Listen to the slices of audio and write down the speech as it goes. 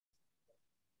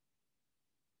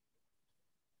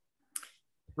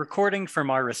Recording from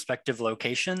our respective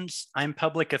locations, I'm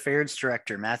Public Affairs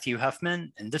Director Matthew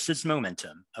Huffman, and this is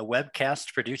Momentum, a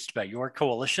webcast produced by your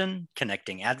coalition,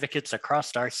 connecting advocates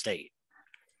across our state.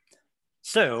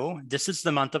 So, this is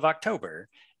the month of October,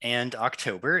 and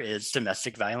October is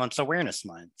Domestic Violence Awareness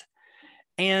Month.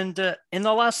 And in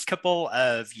the last couple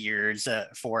of years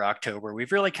for October,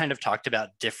 we've really kind of talked about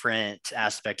different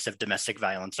aspects of Domestic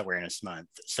Violence Awareness Month.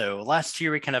 So last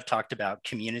year, we kind of talked about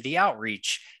community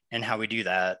outreach and how we do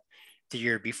that. The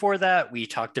year before that, we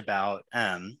talked about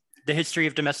the history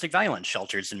of domestic violence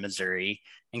shelters in Missouri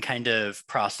and kind of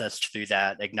processed through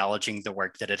that, acknowledging the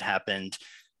work that had happened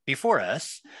before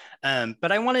us.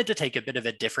 But I wanted to take a bit of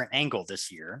a different angle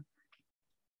this year.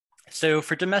 So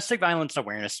for Domestic Violence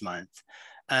Awareness Month,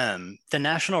 the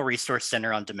National Resource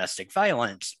Center on Domestic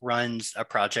Violence runs a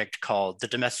project called the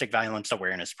Domestic Violence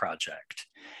Awareness Project.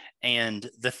 And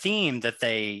the theme that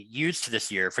they used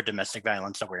this year for Domestic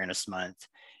Violence Awareness Month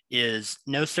is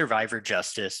No Survivor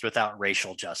Justice Without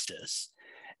Racial Justice.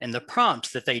 And the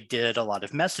prompt that they did a lot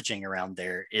of messaging around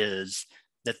there is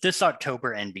that this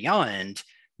October and beyond,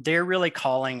 they're really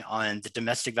calling on the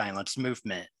domestic violence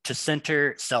movement to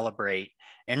center, celebrate,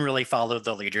 and really follow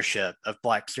the leadership of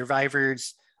Black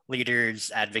survivors,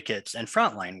 leaders, advocates, and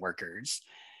frontline workers.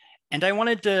 And I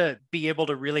wanted to be able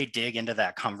to really dig into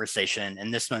that conversation in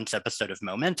this month's episode of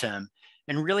Momentum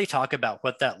and really talk about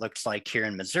what that looks like here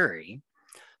in Missouri.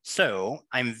 So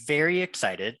I'm very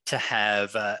excited to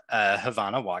have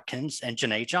Havana Watkins and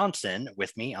Janae Johnson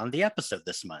with me on the episode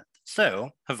this month. So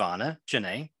Havana,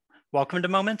 Janae, welcome to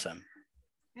Momentum.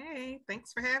 Hey,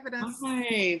 thanks for having us.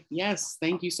 Hi, yes,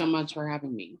 thank you so much for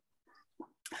having me.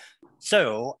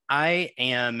 So I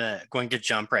am going to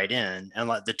jump right in and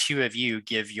let the two of you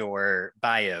give your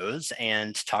bios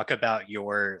and talk about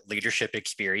your leadership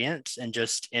experience and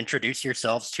just introduce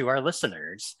yourselves to our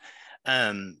listeners.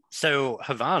 So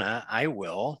Havana, I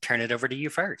will turn it over to you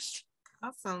first.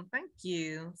 Awesome, thank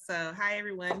you. So hi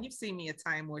everyone, you've seen me a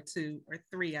time or two or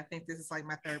three. I think this is like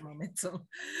my third Momentum,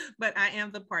 but I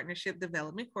am the Partnership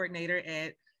Development Coordinator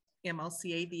at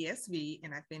MLCA DSV,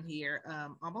 and I've been here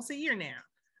almost a year now.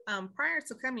 Prior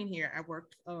to coming here, I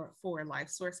worked for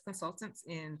LifeSource Consultants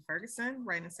in Ferguson,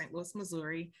 right in St. Louis,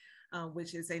 Missouri,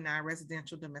 which is a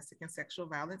non-residential domestic and sexual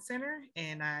violence center.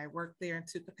 And I worked there in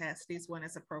two capacities, one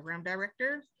as a program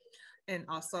director and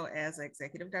also as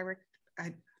executive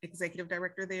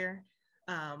director there.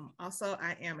 Also,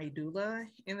 I am a doula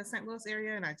in the St. Louis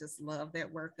area, and I just love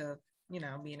that work of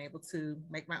being able to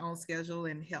make my own schedule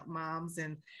and help moms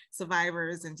and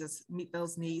survivors and just meet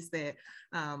those needs that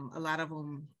a lot of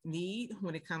them need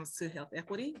when it comes to health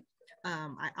equity.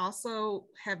 I also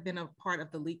have been a part of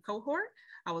the LEAP cohort.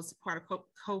 I was part of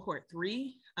cohort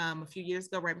 3 a few years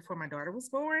ago, right before my daughter was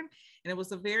born. And it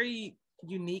was a very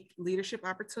unique leadership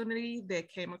opportunity that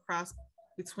came across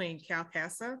between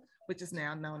CalCASA, which is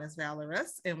now known as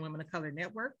Valorous, and Women of Color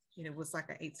Network. And it was like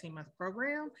an 18-month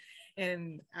program.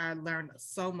 And I learned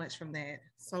so much from that,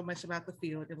 so much about the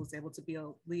field, and was able to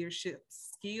build leadership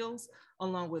skills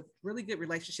along with really good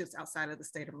relationships outside of the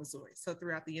state of Missouri. So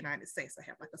throughout the United States, I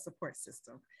have like a support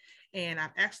system. And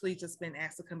I've actually just been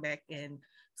asked to come back and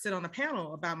sit on a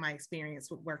panel about my experience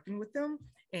with working with them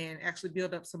and actually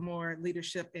build up some more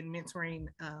leadership and mentoring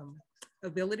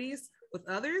abilities with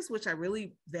others, which I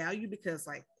really value because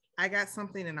I got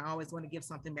something and I always want to give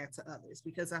something back to others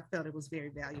because I felt it was very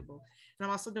valuable. And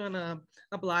I'm also doing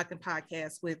a blog and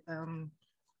podcast with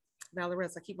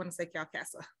Valorous. I keep wanting to say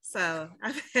CalCASA. So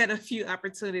I've had a few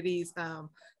opportunities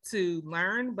to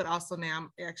learn, but also now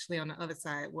I'm actually on the other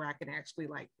side where I can actually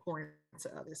pour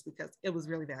into others because it was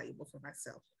really valuable for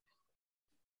myself.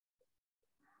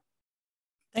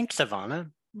 Thanks,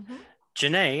 Savannah. Mm-hmm.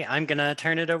 Janae, I'm gonna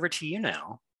turn it over to you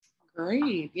now.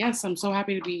 Great, yes, I'm so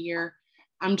happy to be here.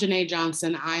 I'm Janae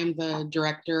Johnson. I'm the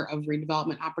Director of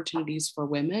Redevelopment Opportunities for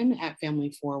Women at Family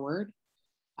Forward.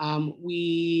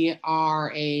 We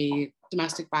are a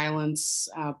domestic violence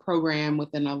program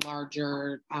within a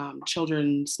larger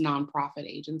children's nonprofit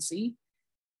agency.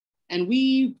 And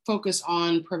we focus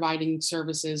on providing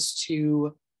services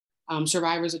to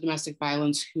survivors of domestic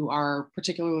violence who are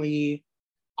particularly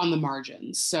on the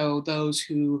margins. So those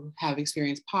who have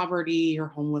experienced poverty or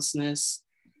homelessness,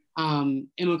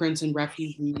 immigrants and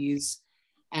refugees,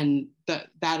 and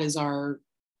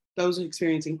those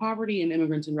experiencing poverty and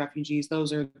immigrants and refugees.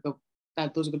 Those are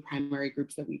the primary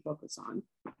groups that we focus on.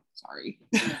 Sorry.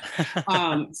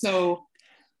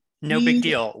 Big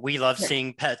deal. We love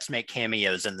seeing pets make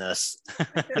cameos in this.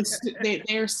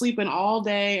 They're sleeping all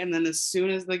day, and then as soon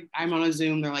as I'm on a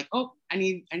Zoom, they're like, "Oh, I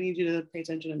need you to pay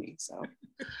attention to me." So,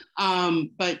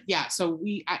 but yeah, so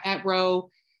we at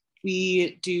Row,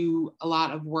 We do a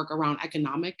lot of work around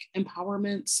economic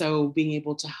empowerment. So being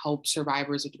able to help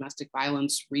survivors of domestic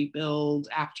violence rebuild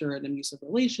after an abusive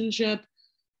relationship,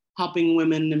 helping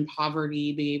women in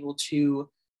poverty be able to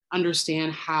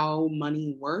understand how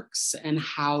money works and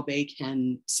how they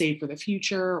can save for the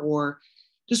future, or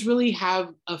just really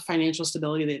have a financial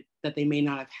stability that they may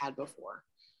not have had before.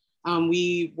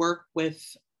 We work with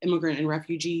immigrant and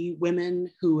refugee women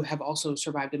who have also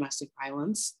survived domestic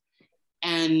violence.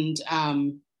 And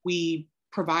we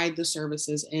provide the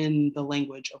services in the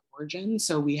language of origin.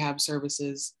 So we have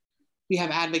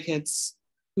advocates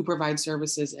who provide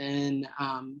services in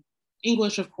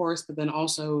English, of course, but then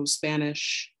also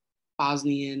Spanish,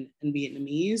 Bosnian, and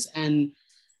Vietnamese. And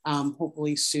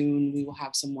hopefully soon we will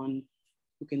have someone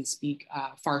who can speak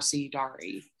Farsi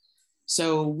Dari.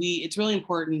 So it's really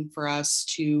important for us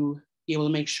to be able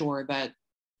to make sure that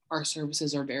our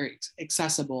services are very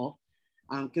accessible,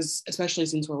 because especially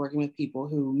since we're working with people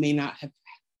who may not have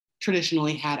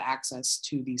traditionally had access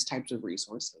to these types of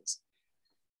resources.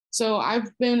 So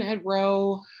I've been at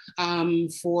Roe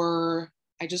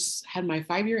I just had my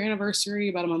 5-year anniversary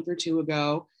about a month or two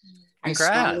ago.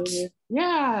 Congrats.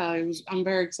 I'm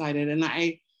very excited. And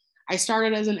I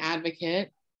started as an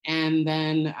advocate and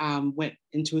then went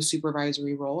into a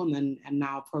supervisory role and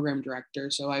now program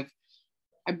director. So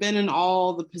I've been in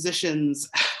all the positions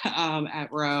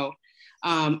at Roe,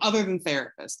 other than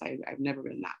therapist. I've never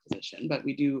been in that position, but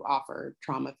we do offer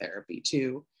trauma therapy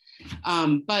too.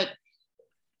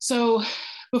 So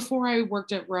before I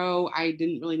worked at Roe, I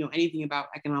didn't really know anything about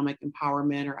economic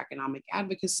empowerment or economic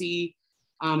advocacy.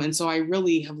 And so I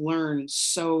really have learned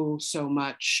so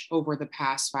much over the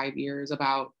past 5 years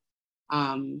about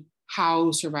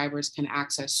how survivors can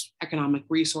access economic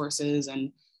resources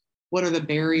and what are the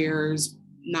barriers,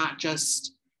 not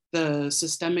just the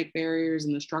systemic barriers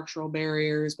and the structural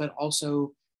barriers, but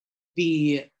also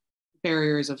the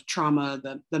barriers of trauma,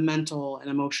 the mental and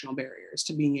emotional barriers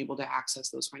to being able to access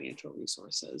those financial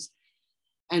resources.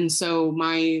 And so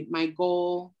my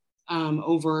goal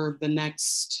over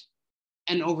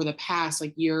the past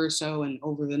year or so and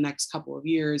over the next couple of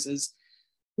years is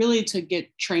really to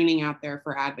get training out there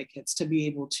for advocates to be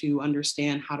able to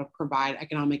understand how to provide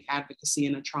economic advocacy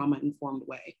in a trauma-informed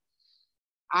way.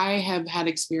 I have had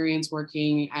experience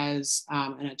working as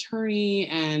an attorney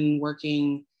and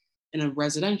working in a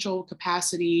residential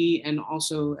capacity and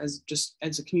also as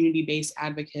a community-based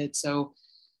advocate. So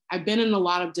I've been in a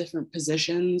lot of different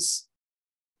positions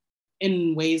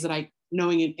in ways that I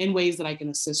can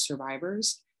assist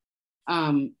survivors.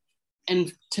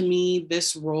 And to me,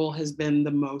 this role has been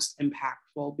the most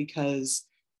impactful because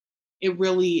it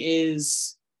really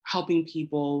is helping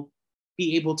people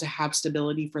be able to have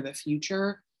stability for the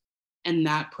future. And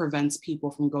that prevents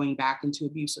people from going back into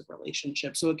abusive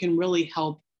relationships. So it can really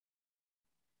help.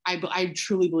 I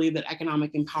truly believe that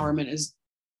economic empowerment is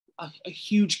a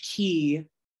huge key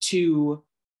to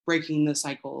breaking the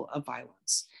cycle of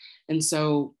violence. And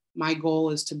so my goal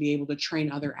is to be able to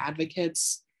train other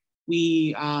advocates.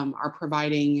 We are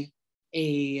providing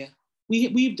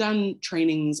we've done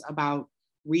trainings about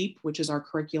REAP, which is our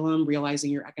curriculum, Realizing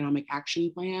Your Economic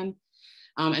Action Plan.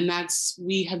 And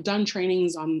we have done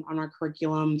trainings on our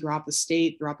curriculum throughout the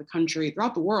state, throughout the country,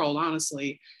 throughout the world,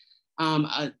 honestly,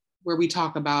 where we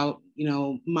talk about,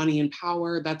 money and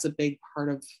power. That's a big part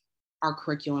of our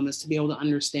curriculum, is to be able to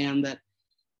understand that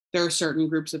there are certain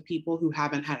groups of people who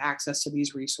haven't had access to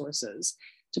these resources,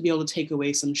 to be able to take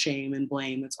away some shame and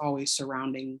blame that's always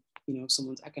surrounding,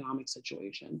 someone's economic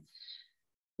situation.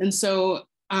 And so,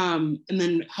 and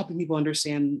then helping people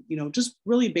understand, just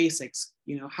really basics,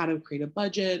 how to create a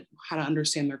budget, how to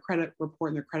understand their credit report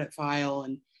and their credit file,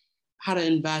 and how to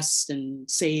invest and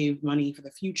save money for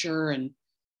the future, and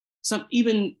some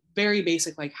even very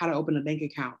basic, like how to open a bank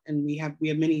account. And we have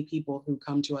many people who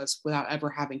come to us without ever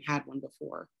having had one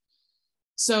before.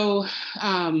 So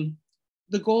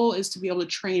the goal is to be able to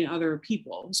train other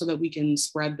people so that we can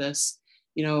spread this.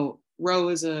 Roe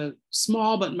is a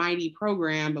small but mighty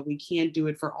program, but we can't do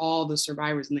it for all the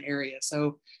survivors in the area.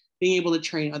 So being able to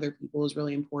train other people is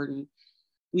really important.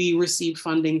 We received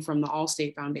funding from the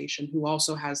Allstate Foundation, who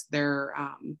also has their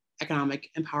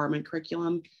economic empowerment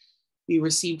curriculum. We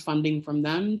received funding from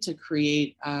them to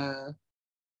create a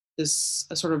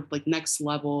sort of next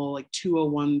level,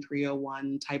 201,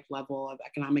 301 type level of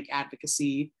economic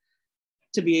advocacy,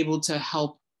 to be able to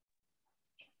help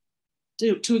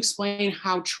to explain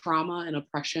how trauma and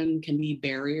oppression can be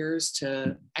barriers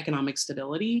to economic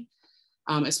stability,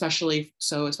 especially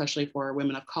for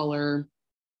women of color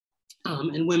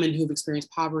and women who've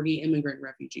experienced poverty, immigrant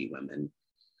refugee women.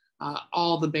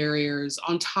 all the barriers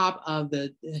on top of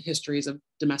the histories of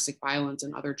domestic violence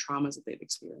and other traumas that they've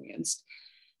experienced.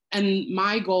 And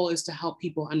my goal is to help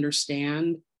people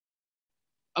understand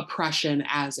oppression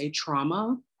as a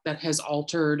trauma that has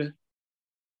altered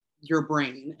your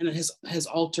brain, and it has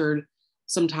altered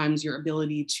sometimes your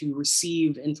ability to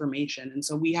receive information. And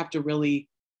so we have to really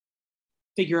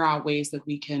figure out ways that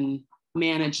we can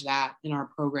manage that in our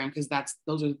program, because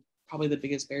those are probably the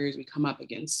biggest barriers we come up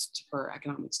against for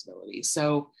economic stability.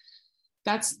 So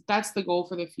that's the goal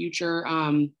for the future.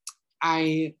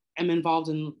 I am involved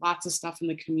in lots of stuff in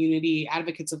the community.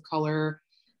 Advocates of color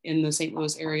in the St.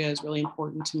 Louis area is really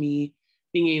important to me.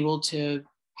 Being able to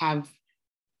have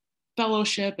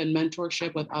fellowship and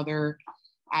mentorship with other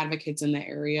advocates in the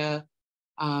area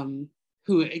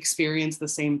who experience the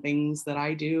same things that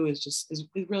I do is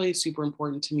really super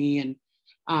important to me.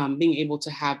 And being able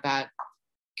to have that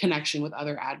connection with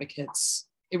other advocates,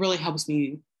 it really helps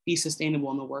me be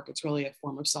sustainable in the work. It's really a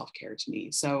form of self-care to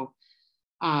me. So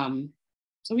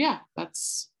yeah,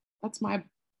 that's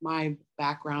my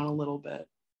background a little bit.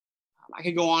 I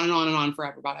could go on and on and on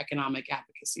forever about economic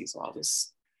advocacy, so I'll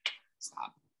just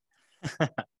stop.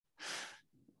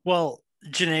 Well,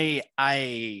 Janae,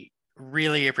 I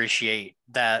really appreciate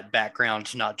that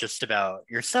background, not just about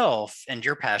yourself and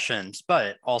your passions,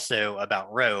 but also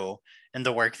about Roe and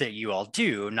the work that you all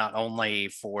do, not only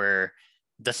for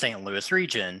the St. Louis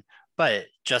region, but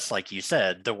just like you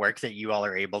said, the work that you all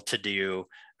are able to do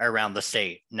around the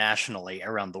state, nationally,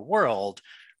 around the world,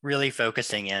 really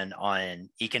focusing in on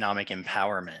economic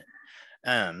empowerment.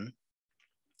 And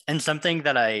something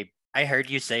that I heard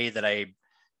you say that I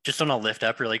just want to lift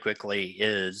up really quickly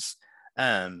is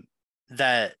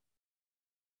that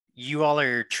you all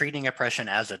are treating oppression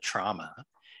as a trauma.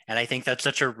 And I think that's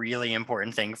such a really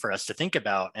important thing for us to think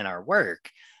about in our work.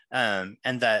 And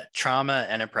that trauma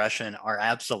and oppression are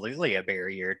absolutely a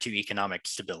barrier to economic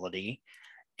stability.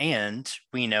 And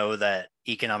we know that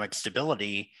economic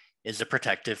stability is a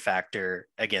protective factor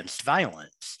against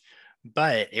violence.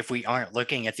 But if we aren't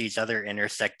looking at these other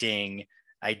intersecting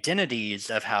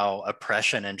identities of how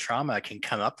oppression and trauma can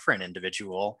come up for an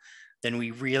individual, then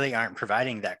we really aren't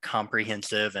providing that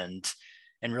comprehensive and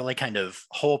really kind of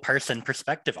whole person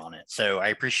perspective on it. So I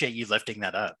appreciate you lifting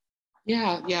that up.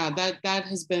 Yeah, that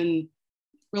has been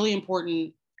really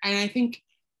important. And I think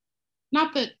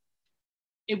not that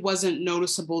it wasn't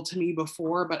noticeable to me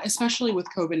before, but especially with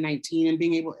COVID-19 and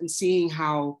being able and seeing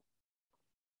how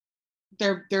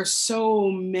there's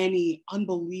so many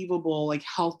unbelievable like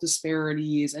health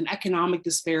disparities and economic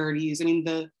disparities. I mean,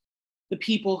 the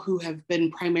people who have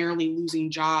been primarily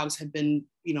losing jobs have been,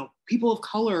 people of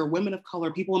color, women of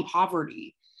color, people in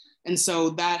poverty. And so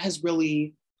that has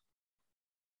really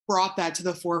brought that to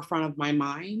the forefront of my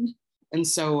mind. And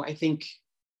so I think,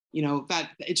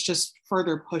 that it's just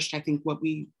further pushed, I think, what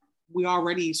we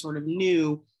already sort of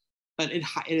knew, but it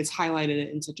has highlighted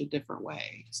it in such a different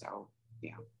way. So,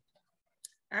 yeah.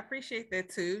 I appreciate that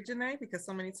too, Janae, because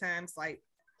so many times, like,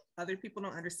 other people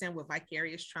don't understand what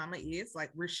vicarious trauma is. Like,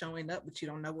 we're showing up, but you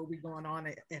don't know what we're going on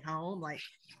at home. Like,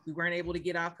 we weren't able to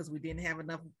get off because we didn't have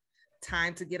enough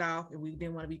time to get off and we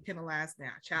didn't want to be penalized.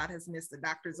 Now, a child has missed a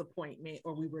doctor's appointment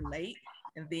or we were late.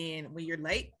 And then when you're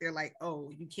late, they're like,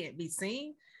 oh, you can't be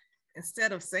seen.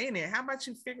 Instead of saying it, how about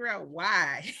you figure out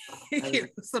why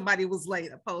somebody was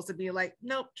late, opposed to being like,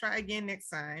 nope, try again next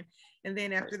time. And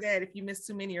then after that, if you miss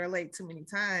too many or late too many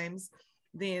times,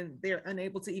 then they're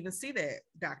unable to even see that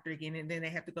doctor again. And then they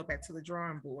have to go back to the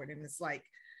drawing board. And it's like,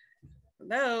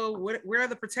 hello, where are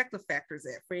the protective factors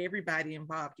at for everybody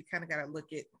involved? You kind of got to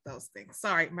look at those things.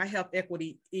 Sorry, my health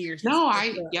equity ears. No,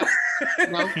 I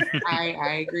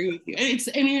agree with you.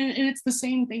 It's the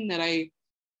same thing that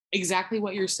exactly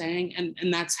what you're saying.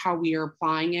 And that's how we are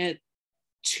applying it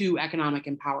to economic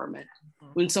empowerment. Mm-hmm.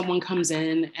 When someone comes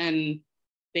in and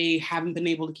they haven't been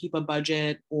able to keep a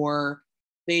budget or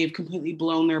they've completely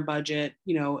blown their budget,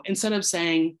 instead of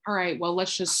saying, all right, well,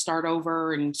 let's just start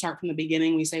over and start from the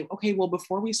beginning, we say, okay, well,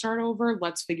 before we start over,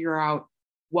 let's figure out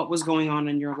what was going on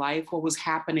in your life, what was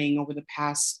happening over the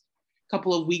past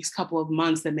couple of weeks, couple of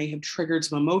months that may have triggered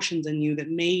some emotions in you that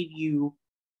made you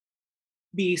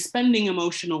be spending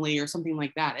emotionally or something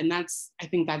like that. And I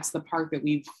think that's the part that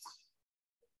we've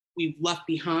left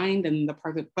behind, and the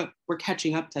part but we're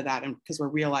catching up to that, and because we're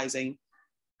realizing,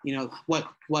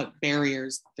 what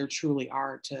barriers there truly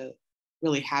are to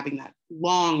really having that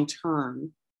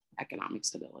long-term economic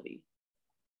stability.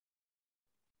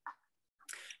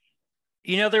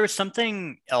 There was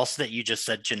something else that you just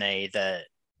said, Janae,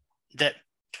 that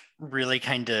really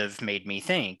kind of made me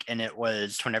think. And it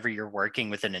was whenever you're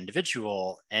working with an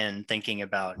individual and thinking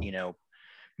about,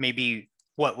 maybe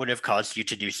what would have caused you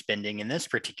to do spending in this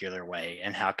particular way,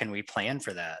 and how can we plan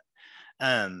for that?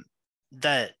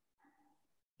 That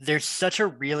there's such a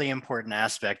really important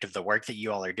aspect of the work that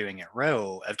you all are doing at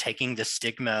Row of taking the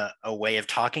stigma away of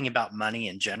talking about money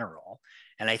in general.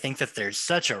 And I think that there's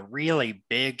such a really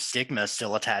big stigma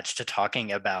still attached to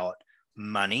talking about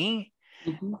money.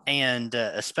 Mm-hmm. And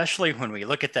especially when we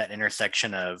look at that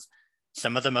intersection of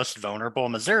some of the most vulnerable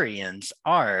Missourians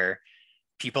are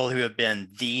people who have been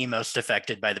the most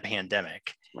affected by the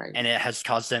pandemic. Right. And it has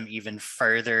caused them even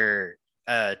further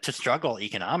to struggle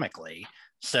economically.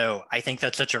 So I think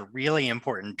that's such a really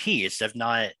important piece of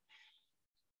not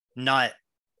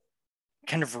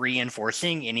kind of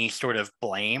reinforcing any sort of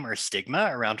blame or stigma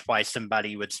around why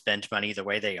somebody would spend money the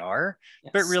way they are,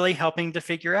 Yes. but really helping to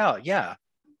figure out, yeah,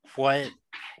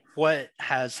 what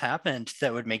has happened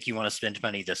that would make you want to spend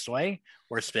money this way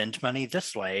or spend money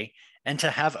this way, and to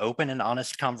have open and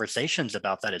honest conversations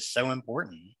about that is so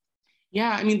important.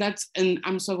 Yeah, I mean, and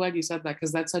I'm so glad you said that,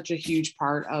 because that's such a huge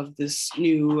part of this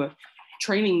new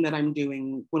training that I'm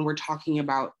doing when we're talking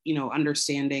about,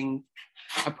 understanding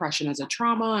oppression as a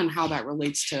trauma and how that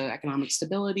relates to economic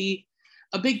stability.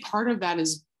 A big part of that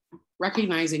is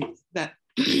recognizing that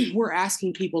we're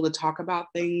asking people to talk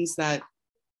about things that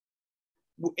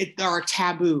are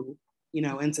taboo,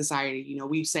 in society.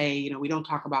 We say, we don't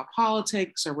talk about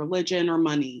politics or religion or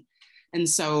money. And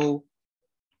so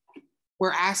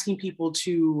we're asking people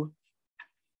who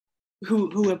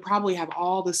would probably have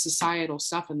all the societal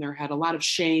stuff in their head, a lot of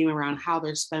shame around how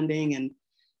they're spending, and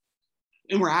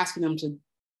we're asking them to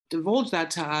divulge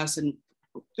that to us, and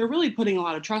they're really putting a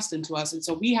lot of trust into us. And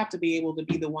so we have to be able to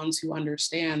be the ones who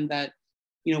understand that,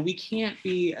 we can't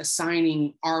be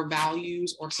assigning our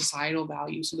values or societal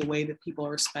values to the way that people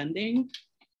are spending,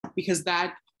 because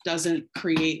that doesn't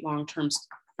create long-term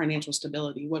financial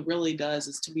stability. What really does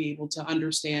is to be able to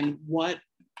understand what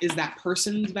is that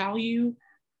person's value,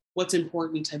 what's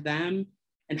important to them,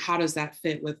 and how does that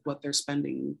fit with what their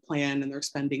spending plan and their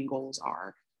spending goals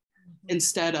are,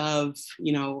 instead of,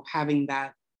 having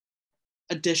that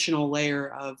additional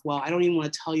layer of, well, I don't even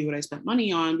want to tell you what I spent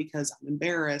money on because I'm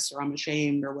embarrassed or I'm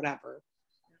ashamed or whatever.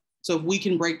 So if we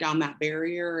can break down that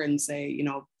barrier and say,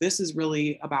 this is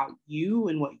really about you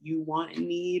and what you want and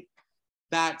need,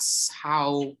 that's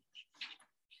how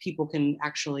people can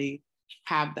actually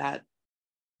have that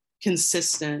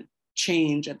consistent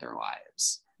change in their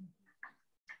lives.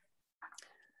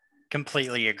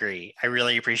 Completely agree. I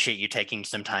really appreciate you taking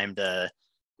some time to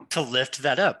lift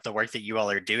that up, the work that you all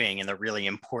are doing and the really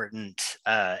important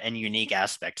and unique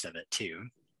aspects of it too.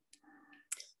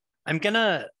 I'm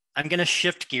gonna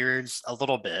shift gears a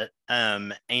little bit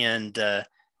and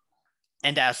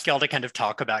ask y'all to kind of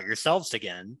talk about yourselves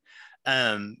again,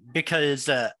 because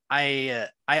I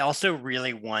also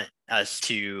really want us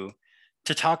to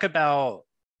talk about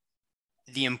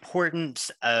the importance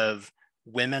of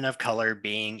women of color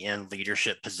being in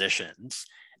leadership positions,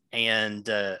 and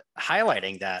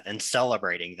highlighting that and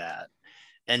celebrating that.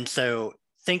 And so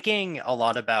thinking a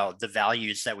lot about the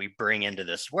values that we bring into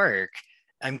this work,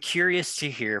 I'm curious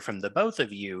to hear from the both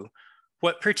of you,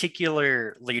 what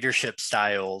particular leadership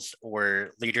styles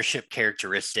or leadership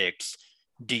characteristics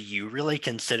do you really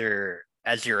consider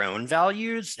as your own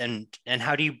values, and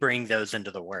how do you bring those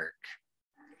into the work?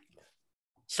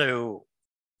 So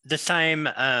this time,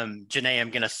 Janae, I'm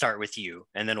going to start with you,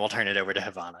 and then we'll turn it over to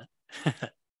Havana.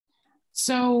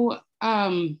 So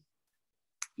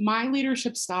my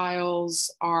leadership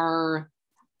styles are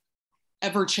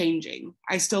ever changing.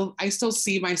 I still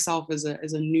see myself as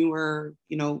a newer,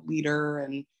 leader.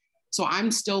 And so I'm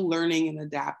still learning and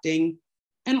adapting.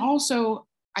 And also,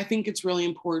 I think it's really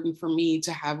important for me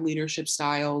to have leadership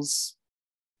styles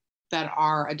that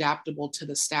are adaptable to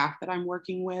the staff that I'm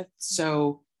working with.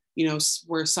 So,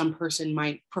 where some person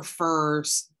might prefer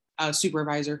a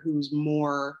supervisor who's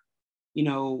more,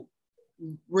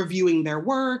 reviewing their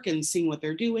work and seeing what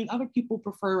they're doing. Other people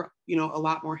prefer, a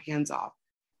lot more hands-off.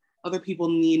 Other people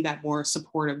need that more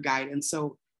supportive guidance.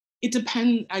 So it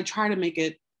depends. I try to make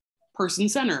it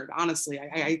person-centered, honestly.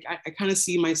 I kind of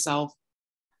see myself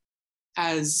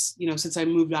as, since I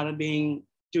moved out of doing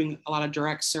a lot of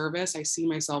direct service, I see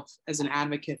myself as an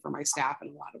advocate for my staff in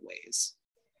a lot of ways.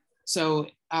 So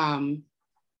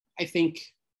I think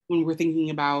when we're thinking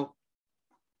about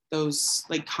those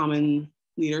like common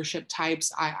leadership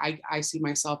types, I see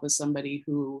myself as somebody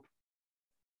who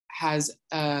has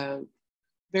a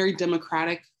very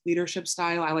democratic leadership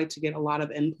style. I like to get a lot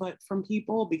of input from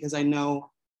people because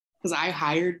I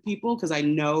hired people because I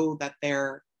know that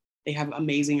they have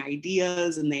amazing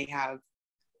ideas and they have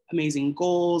amazing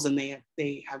goals and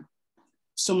they have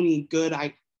so many good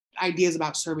ideas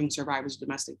about serving survivors of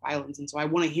domestic violence. And so I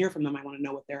want to hear from them. I want to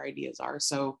know what their ideas are.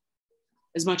 So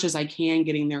as much as I can,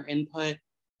 getting their input.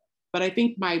 But I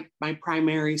think my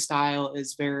primary style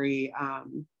is very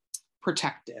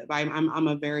protective. I'm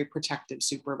a very protective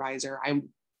supervisor. I'm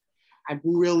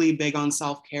really big on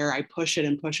self-care. I push it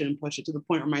and push it and push it to the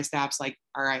point where my staff's like,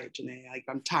 all right, Janae, like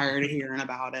I'm tired of hearing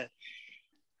about it.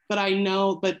 But I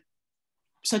know, but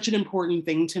such an important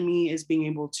thing to me is being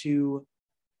able to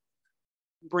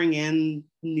bring in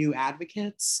new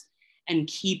advocates and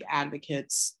keep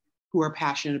advocates who are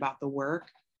passionate about the work.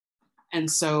 And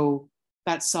so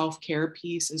that self-care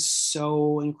piece is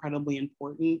so incredibly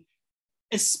important,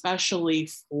 especially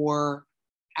for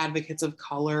advocates of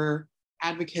color,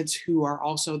 advocates who are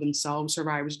also themselves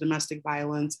survivors of domestic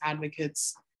violence,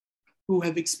 advocates who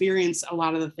have experienced a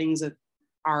lot of the things that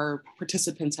our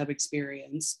participants have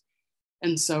experienced.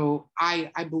 And so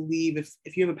I believe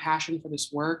if you have a passion for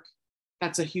this work,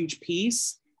 that's a huge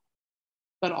piece.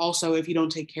 But also, if you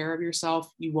don't take care of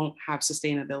yourself, you won't have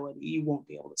sustainability. You won't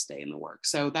be able to stay in the work.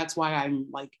 So that's why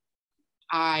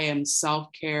I am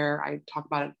self-care. I talk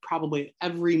about it probably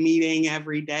every meeting,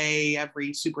 every day,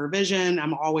 every supervision.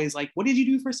 I'm always like, what did you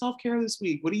do for self-care this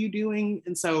week? What are you doing?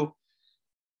 And so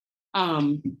I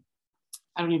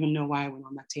don't even know why I went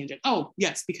on that tangent. Oh,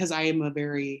 yes, because I am a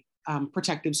very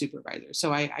protective supervisor.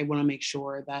 So I want to make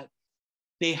sure that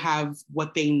they have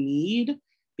what they need,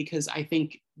 because I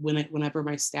think whenever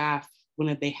my staff,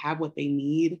 when they have what they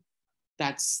need,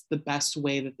 that's the best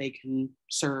way that they can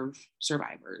serve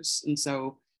survivors. And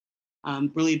so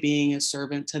really being a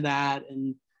servant to that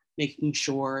and making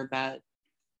sure that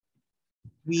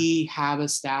we have a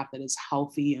staff that is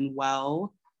healthy and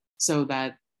well, so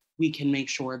that we can make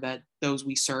sure that those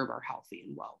we serve are healthy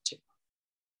and well too.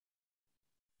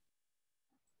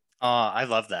 I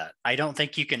love that. I don't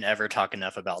think you can ever talk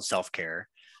enough about self-care.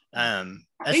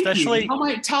 Especially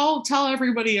tell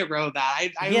everybody at Row that.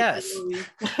 Yes.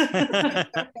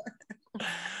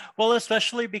 Well,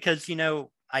 especially because,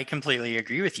 I completely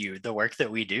agree with you. The work that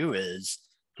we do is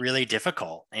really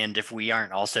difficult. And if we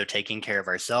aren't also taking care of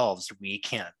ourselves, we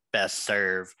can't best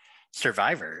serve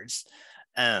survivors.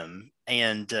 And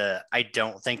I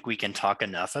don't think we can talk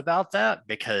enough about that,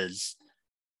 because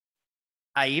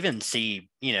I even see,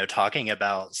 talking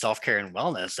about self-care and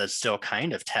wellness as still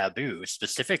kind of taboo,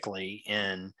 specifically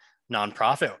in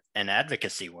nonprofit and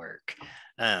advocacy work.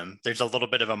 There's a little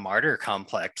bit of a martyr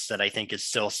complex that I think is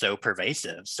still so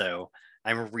pervasive. So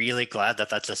I'm really glad that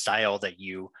that's a style that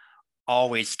you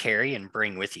always carry and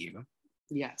bring with you.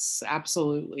 Yes,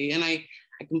 absolutely. And I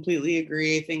completely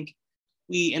agree. I think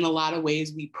in a lot of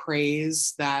ways, we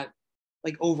praise that,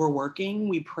 like, overworking.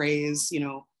 We praise,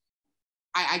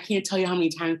 I can't tell you how many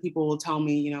times people will tell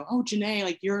me, oh, Janae,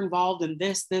 like, you're involved in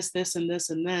this, this, this, and this,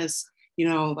 and this,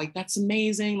 like, that's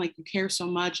amazing. Like, you care so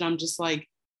much. And I'm just like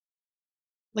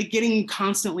getting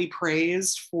constantly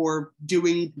praised for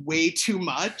doing way too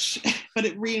much, but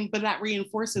that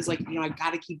reinforces, like, I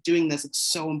got to keep doing this. It's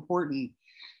so important.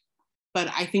 But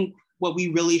I think what we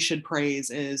really should praise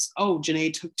is, oh,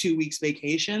 Janae took 2 weeks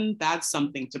vacation. That's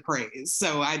something to praise.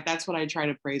 So that's what I try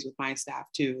to praise with my staff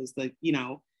too, is that,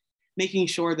 making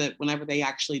sure that whenever they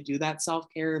actually do that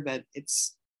self-care, that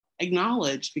it's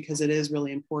acknowledged, because it is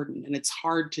really important and it's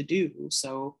hard to do.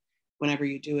 So whenever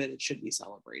you do it, it should be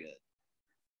celebrated.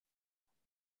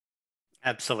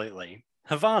 Absolutely.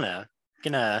 Havana,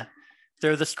 gonna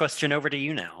throw this question over to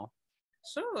you now.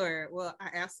 Sure. Well, I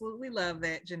absolutely love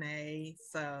that, Janae.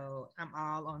 So I'm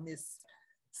all on this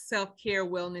self-care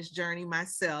wellness journey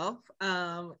myself.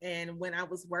 And when I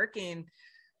was working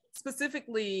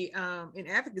specifically in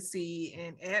advocacy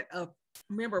and at a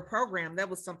member program, that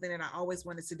was something that I always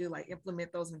wanted to do, like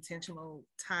implement those intentional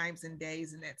times and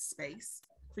days in that space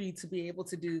for you to be able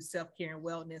to do self-care and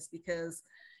wellness, because,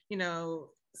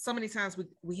 so many times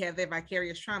we have that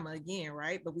vicarious trauma again,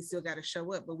 right? But we still got to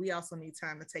show up, but we also need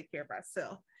time to take care of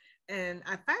ourselves. And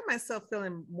I find myself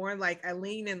feeling more like I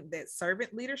lean in that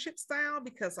servant leadership style,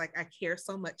 because, like, I care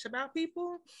so much about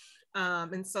people.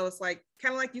 And so it's like,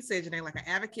 kind of like you said, Janae, like an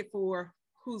advocate for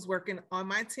who's working on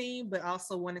my team, but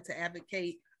also wanted to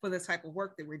advocate for the type of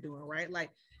work that we're doing, right?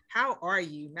 Like, how are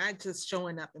you? Not just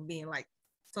showing up and being like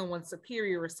someone's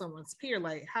superior or someone's peer.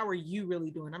 Like, how are you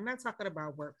really doing? I'm not talking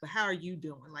about work, but how are you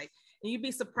doing? Like, and you'd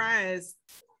be surprised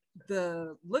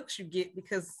the looks you get,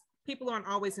 because people aren't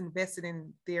always invested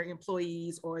in their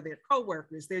employees or their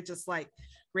coworkers. They're just like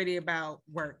ready about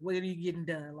work. What are you getting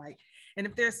done? Like, and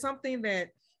if there's something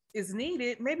that is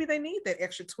needed, maybe they need that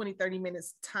extra 20, 30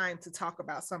 minutes time to talk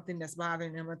about something that's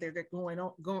bothering them or they're going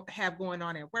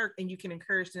on at work. And you can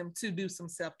encourage them to do some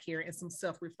self-care and some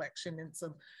self-reflection and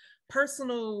some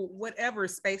personal, whatever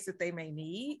space that they may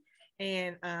need.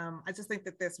 And I just think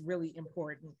that that's really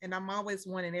important. And I'm always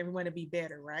wanting everyone to be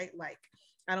better, right? Like,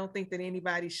 I don't think that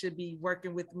anybody should be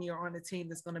working with me or on the team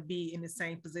that's going to be in the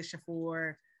same position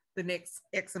for the next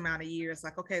X amount of years.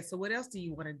 Like, okay, so what else do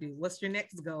you want to do? What's your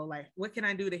next goal? Like, what can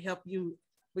I do to help you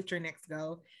with your next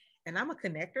goal? And I'm a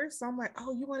connector. So I'm like,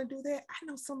 oh, you want to do that? I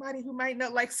know somebody who might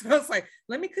know. Like, so it's like,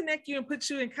 let me connect you and put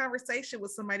you in conversation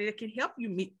with somebody that can help you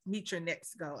meet your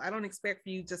next goal. I don't expect for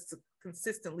you just to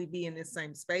consistently be in this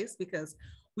same space, because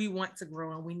we want to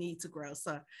grow and we need to grow.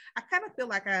 So I kind of feel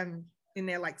like I'm in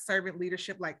there, like servant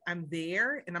leadership, like I'm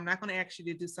there and I'm not going to ask you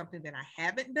to do something that I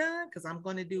haven't done, because I'm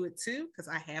going to do it too, because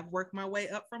I have worked my way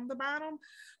up from the bottom.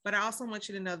 But I also want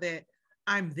you to know that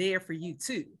I'm there for you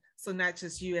too. So not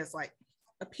just you as like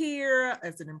a peer,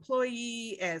 as an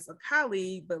employee, as a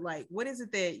colleague, but like, what is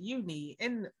it that you need?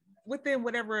 And within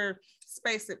whatever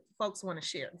space that folks want to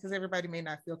share, because everybody may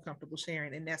not feel comfortable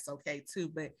sharing, and that's okay too.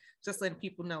 But just letting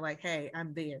people know, like, hey,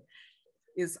 I'm there,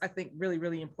 is, I think, really,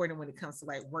 really important when it comes to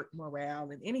like work morale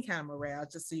and any kind of morale,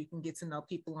 just so you can get to know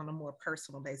people on a more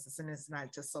personal basis. And it's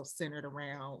not just so centered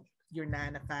around your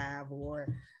 9 to 5 or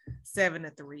 7 to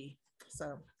 3.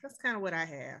 So that's kind of what I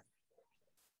have.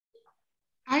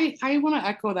 I want to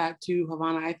echo that too,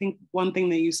 Havana. I think one thing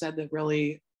that you said that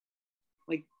really,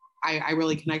 like, I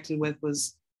really connected with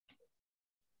was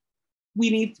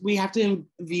we have to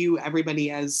view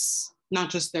everybody as not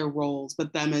just their roles,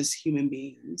 but them as human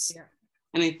beings. Yeah.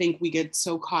 And I think we get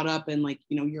so caught up in, like,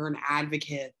 you know, you're an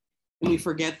advocate, and we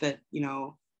forget that, you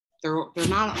know, they're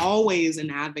not always an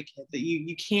advocate, that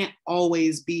you can't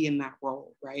always be in that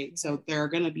role, right? So there are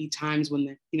going to be times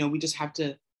when, you know, we just have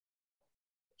to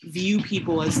view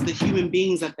people as the human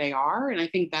beings that they are. And I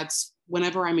think that's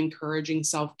whenever I'm encouraging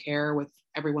self-care with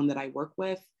everyone that I work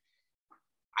with,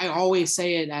 I always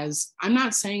say it as, I'm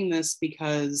not saying this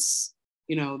because,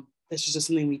 you know, this is just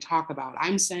something we talk about.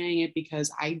 I'm saying it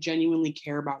because I genuinely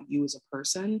care about you as a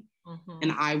person. Mm-hmm.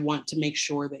 And I want to make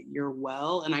sure that you're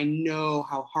well. And I know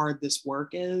how hard this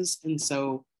work is. And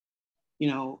so, you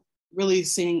know, really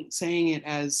saying it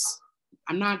as,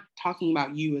 I'm not talking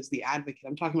about you as the advocate.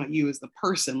 I'm talking about you as the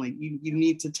person. Like, you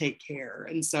need to take care.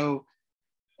 And so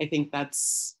I think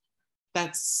that's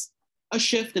a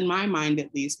shift in my mind,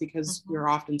 at least, because we're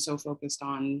often so focused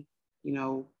on, you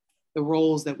know, the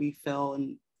roles that we fill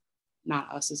and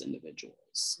not us as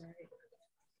individuals.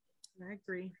 Right. I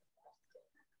agree.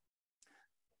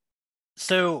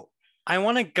 So I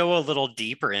want to go a little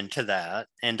deeper into that.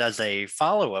 And as a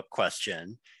follow-up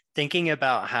question, thinking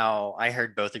about how I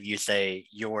heard both of you say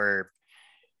you are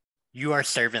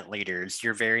servant leaders,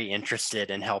 you're very interested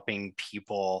in helping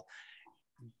people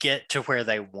get to where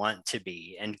they want to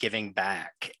be and giving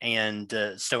back. And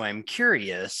so I'm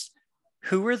curious,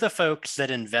 who are the folks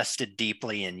that invested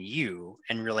deeply in you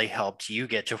and really helped you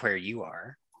get to where you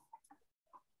are?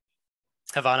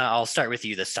 Havana, I'll start with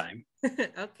you this time.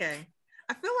 Okay.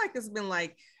 I feel like it's been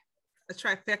like a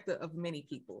trifecta of many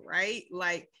people, right?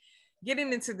 Like,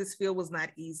 getting into this field was not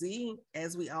easy.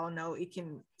 As we all know, it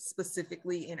can,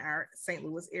 specifically in our St.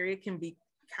 Louis area, can be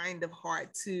kind of hard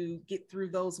to get through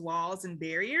those walls and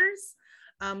barriers.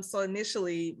 So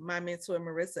initially, my mentor,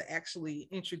 Marissa, actually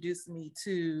introduced me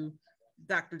to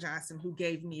Dr. Johnson, who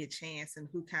gave me a chance and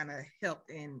who kind of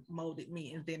helped and molded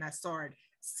me. And then I started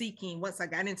seeking, once I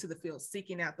got into the field,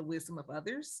 seeking out the wisdom of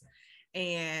others.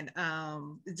 And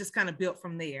it just kind of built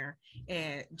from there.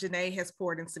 And Janae has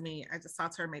poured into me. I just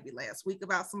talked to her maybe last week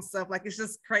about some stuff. Like, it's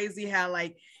just crazy how,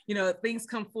 like, you know, things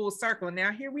come full circle. And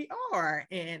now here we are.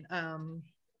 And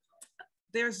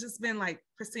there's just been, like,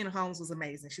 Christina Holmes was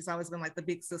amazing. She's always been like the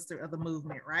big sister of the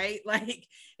movement, right? Like,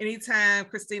 anytime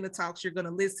Christina talks, you're going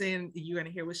to listen, you're going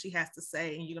to hear what she has to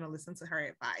say, and you're going to listen to her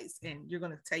advice, and you're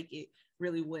going to take it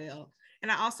really well. And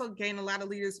I also gained a lot of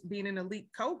leaders being an elite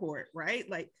cohort, right?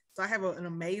 Like, so I have an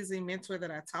amazing mentor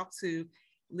that I talk to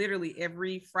literally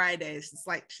every Friday. She's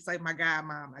like my guy,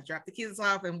 mom. I drop the kids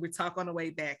off and we talk on the way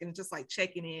back, and just like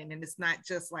checking in. And it's not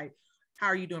just like, how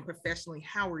are you doing professionally?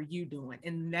 How are you doing?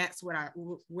 And that's where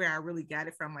I really got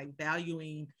it from, like,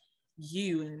 valuing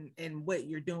you and what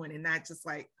you're doing, and not just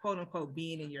like, quote unquote,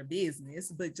 being in your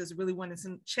business, but just really wanting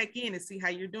to check in and see how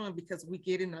you're doing, because we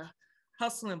get in the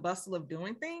hustle and bustle of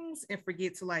doing things and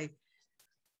forget to, like,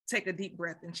 take a deep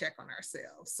breath and check on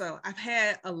ourselves. So I've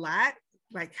had a lot,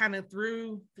 like, kind of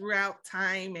throughout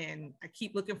time, and I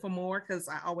keep looking for more because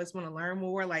I always want to learn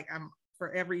more. Like, I'm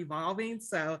forever evolving.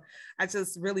 So I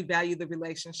just really value the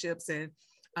relationships. And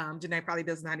Janae probably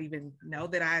does not even know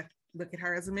that I look at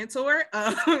her as a mentor,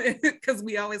 because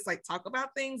we always, like, talk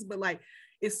about things, but, like,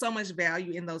 it's so much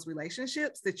value in those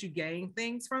relationships that you gain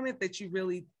things from it that you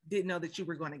really didn't know that you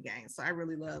were going to gain. So I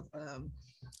really love,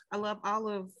 I love all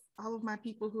of my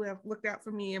people who have looked out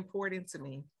for me and poured into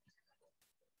me.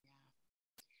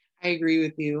 I agree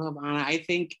with you, Havana. I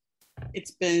think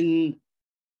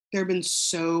there have been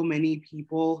so many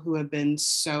people who have been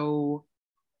so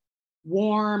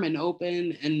warm and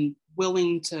open and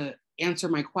willing to answer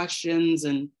my questions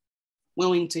and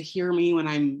willing to hear me when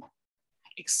I'm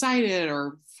excited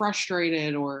or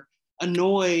frustrated or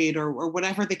annoyed or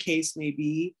whatever the case may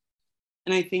be.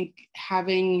 And I think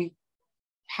having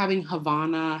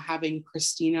Havana, having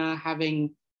Christina,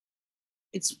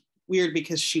 it's weird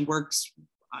because she works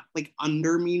like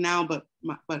under me now, but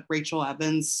Rachel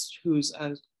Evans, who's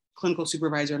a clinical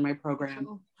supervisor in my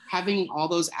program, having all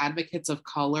those advocates of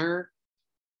color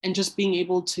and just being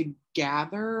able to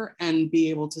gather and be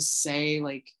able to say,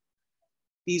 like,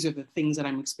 these are the things that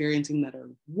I'm experiencing that are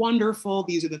wonderful.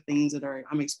 These are the things that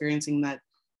I'm experiencing that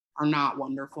are not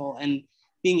wonderful. And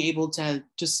being able to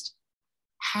just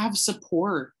have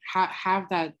support, have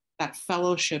that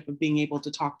fellowship of being able to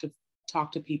talk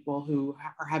to people who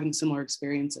are having similar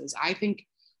experiences. I think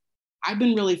I've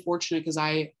been really fortunate because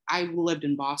I lived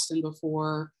in Boston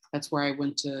before. That's where I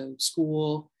went to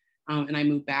school. And I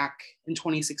moved back in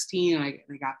 2016 and I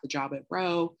got the job at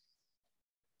Roe.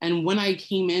 And when I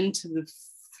came into the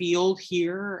field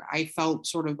here, I felt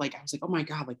sort of like, I was like, oh my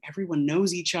God, like everyone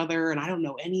knows each other and I don't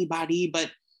know anybody, but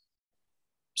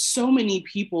so many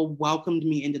people welcomed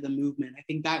me into the movement. I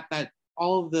think that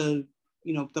all of the,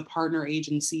 the partner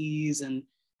agencies and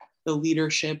the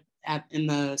leadership in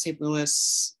the St.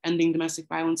 Louis Ending Domestic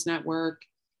Violence Network,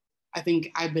 I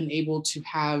think I've been able to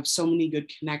have so many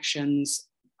good connections.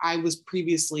 I was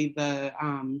previously the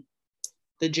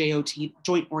JOT,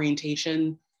 Joint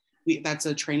Orientation. That's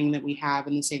a training that we have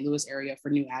in the St. Louis area for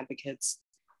new advocates.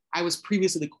 I was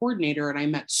previously the coordinator and I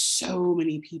met so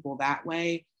many people that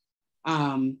way.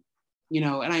 And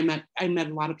I met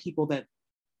a lot of people that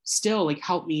still like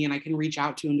help me and I can reach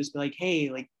out to and just be like, hey,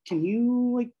 like, can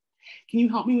you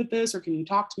help me with this? Or can you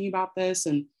talk to me about this?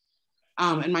 And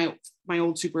my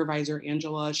old supervisor,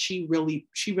 Angela, she really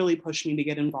pushed me to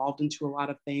get involved into a lot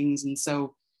of things. And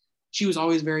so she was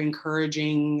always very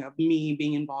encouraging of me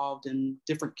being involved in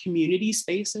different community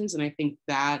spaces. And I think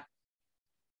that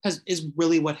is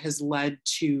really what has led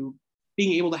to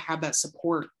being able to have that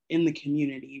support in the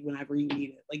community whenever you need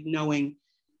it. Like knowing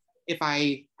if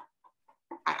I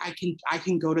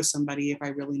can go to somebody if I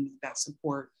really need that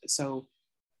support. So,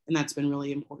 and that's been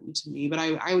really important to me. But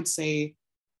I would say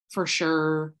for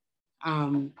sure,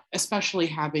 especially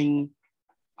having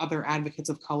other advocates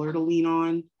of color to lean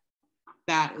on,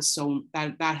 that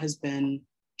has been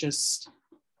just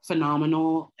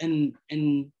phenomenal. And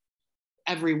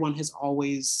everyone has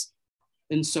always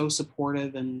been so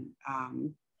supportive and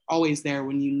always there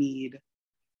when you need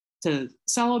to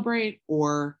celebrate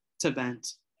or to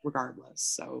vent regardless.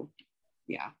 So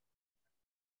yeah.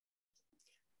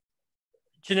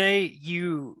 Janae,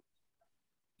 you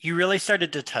really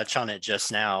started to touch on it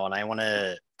just now, and I want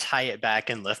to tie it back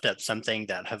and lift up something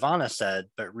that Havana said,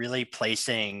 but really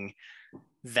placing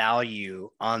value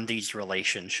on these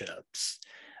relationships.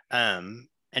 And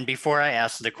before I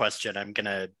ask the question, I'm going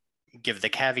to give the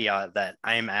caveat that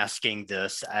I'm asking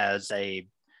this as a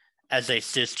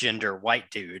cisgender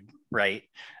white dude, right?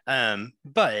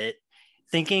 But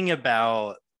thinking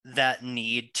about that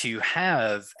need to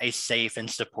have a safe and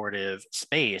supportive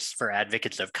space for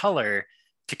advocates of color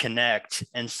to connect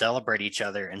and celebrate each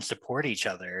other and support each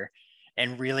other,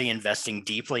 and really investing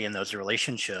deeply in those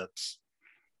relationships.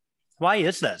 Why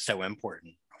is that so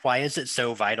important? Why is it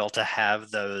so vital to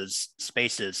have those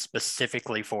spaces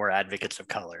specifically for advocates of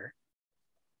color?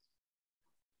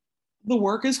 The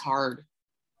work is hard.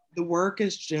 The work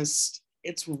is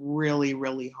it's really,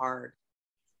 really hard.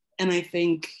 And I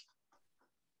think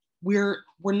we're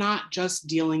not just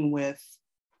dealing with,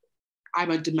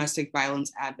 I'm a domestic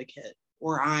violence advocate,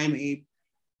 or I'm a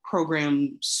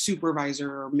program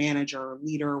supervisor or manager or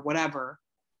leader or whatever.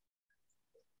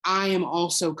 I am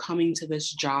also coming to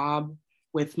this job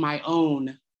with my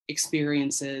own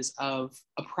experiences of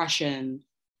oppression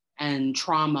and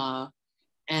trauma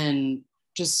and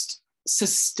just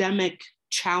systemic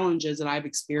challenges that I've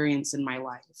experienced in my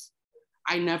life.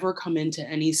 I never come into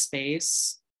any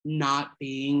space not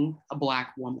being a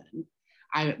Black woman.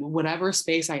 Whatever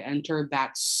space I enter,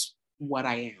 that's what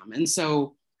I am. And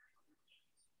so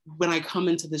when I come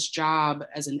into this job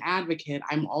as an advocate,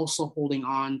 I'm also holding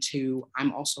on to,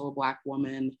 I'm also a Black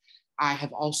woman. I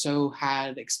have also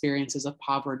had experiences of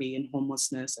poverty and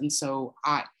homelessness. And so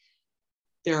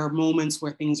there are moments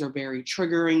where things are very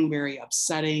triggering, very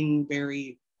upsetting,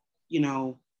 very,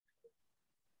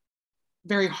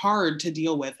 very hard to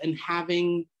deal with. And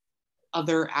having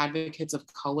other advocates of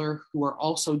color who are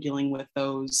also dealing with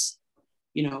those,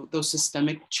 those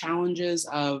systemic challenges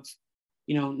of,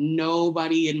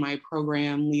 nobody in my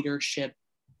program leadership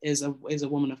is a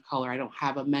woman of color. I don't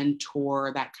have a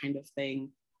mentor, that kind of thing.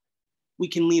 We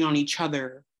can lean on each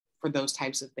other for those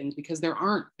types of things because there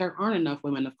aren't enough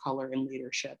women of color in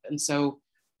leadership. And so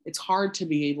it's hard to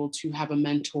be able to have a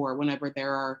mentor whenever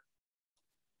there are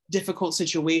difficult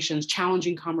situations,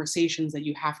 challenging conversations that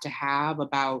you have to have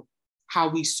about how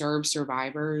we serve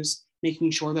survivors,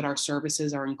 making sure that our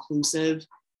services are inclusive,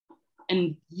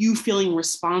 and you feeling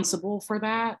responsible for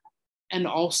that, and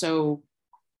also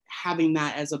having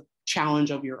that as a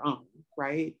challenge of your own,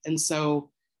 right? And so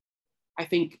I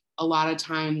think a lot of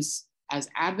times as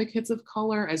advocates of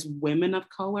color, as women of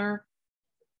color,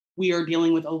 we are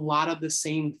dealing with a lot of the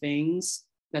same things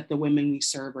that the women we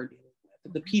serve are dealing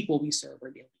with, the people we serve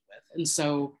are dealing with. And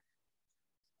so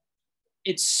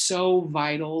it's so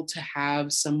vital to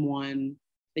have someone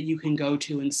that you can go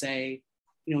to and say,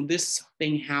 this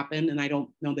thing happened and I don't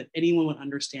know that anyone would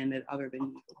understand it other than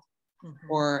you.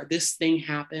 Mm-hmm. Or this thing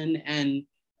happened and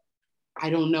I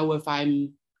don't know if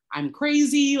I'm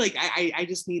crazy. Like I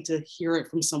just need to hear it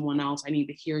from someone else. I need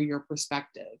to hear your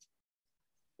perspective.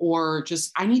 Or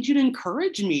just, I need you to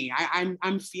encourage me.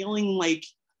 I'm feeling like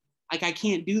I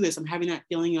can't do this. I'm having that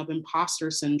feeling of imposter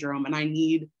syndrome and I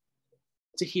need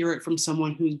to hear it from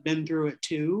someone who's been through it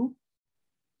too,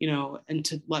 and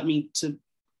to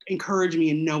encourage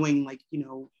me in knowing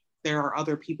there are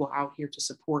other people out here to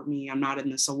support me. I'm not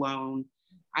in this alone.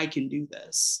 I can do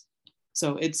this.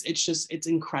 So it's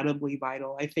incredibly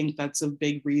vital. I think that's a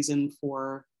big reason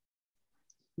for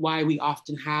why we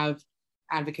often have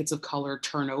advocates of color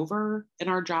turnover in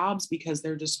our jobs, because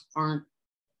there just aren't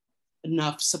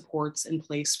enough supports in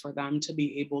place for them to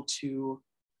be able to,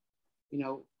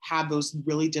 have those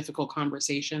really difficult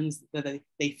conversations that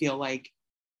they feel like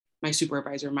my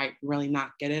supervisor might really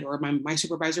not get it, or my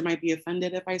supervisor might be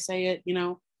offended if I say it,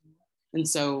 And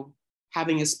so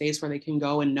having a space where they can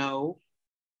go and know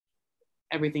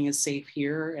everything is safe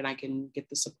here and I can get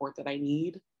the support that I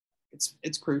need,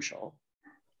 it's crucial.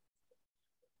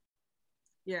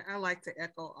 Yeah, I like to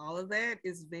echo all of that.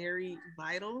 It's very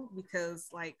vital because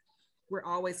we're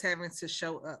always having to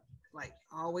show up,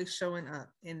 always showing up.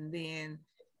 And then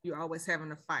you're always having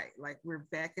to fight. We're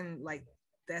back in,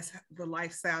 that's the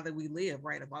lifestyle that we live,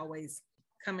 right? Of always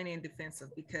coming in defensive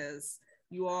because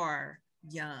you are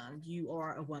young, you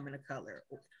are a woman of color,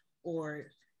 or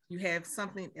you have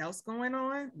something else going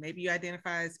on. Maybe you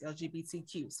identify as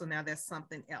LGBTQ. So now that's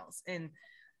something else. And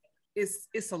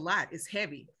it's a lot, it's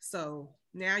heavy. So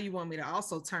now you want me to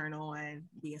also turn on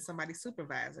being somebody's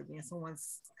supervisor, being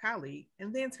someone's colleague,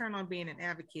 and then turn on being an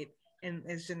advocate. And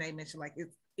as Janae mentioned,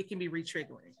 it can be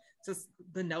re-triggering, just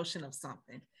the notion of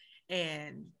something.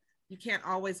 And you can't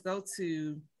always go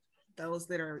to those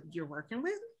that you're working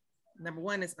with. Number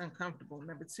one, it's uncomfortable.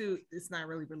 Number two, it's not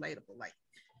really relatable.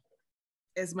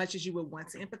 As much as you would want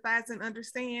to empathize and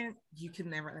understand, you can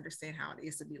never understand how it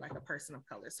is to be a person of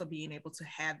color. So being able to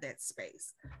have that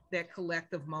space, that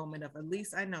collective moment of, at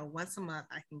least I know once a month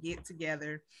I can get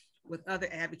together with other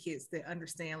advocates that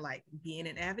understand being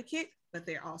an advocate, but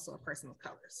they're also a person of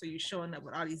color. So you're showing up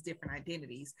with all these different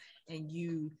identities and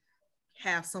you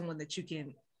have someone that you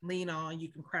can lean on, you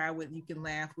can cry with, you can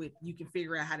laugh with, you can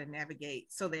figure out how to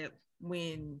navigate, so that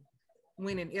when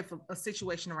and if a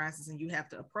situation arises and you have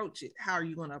to approach it, how are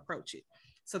you going to approach it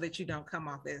so that you don't come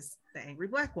off as the angry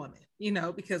Black woman,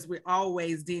 because we're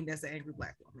always deemed as the angry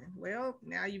Black woman. Well,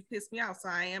 now you've pissed me off, so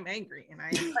I am angry and I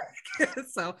am Black.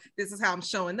 So this is how I'm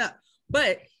showing up.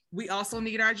 But we also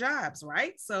need our jobs,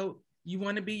 right? So you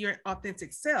want to be your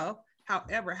authentic self.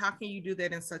 However, how can you do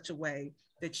that in such a way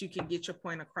that you can get your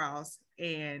point across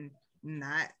and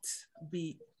not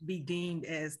be deemed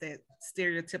as that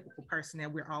stereotypical person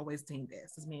that we're always deemed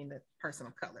as being the person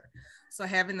of color? So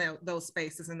having those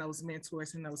spaces and those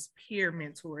mentors and those peer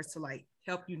mentors to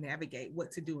help you navigate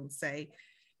what to do and say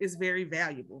is very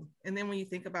valuable. And then when you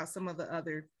think about some of the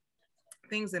other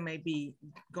things that may be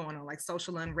going on, like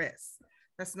social unrest,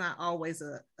 that's not always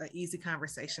a easy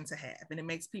conversation to have, and it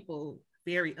makes people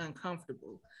very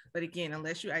uncomfortable. But again,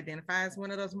 unless you identify as one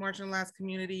of those marginalized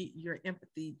community, your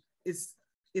empathy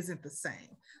isn't the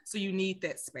same. So you need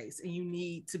that space, and you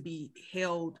need to be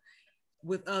held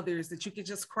with others that you can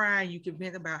just cry, you can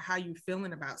vent about how you're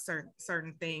feeling about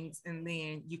certain things, and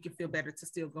then you can feel better to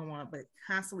still go on. But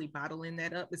constantly bottling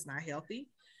that up is not healthy.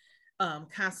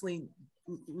 Constantly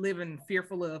living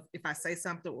fearful of, if I say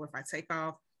something or if I take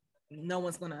off, no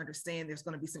one's going to understand. There's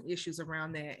going to be some issues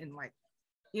around that. And like,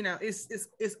 you know,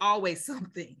 it's always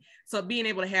something. So being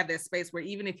able to have that space where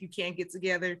even if you can't get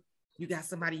together, you got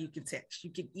somebody you can text, you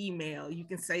can email, you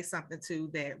can say something to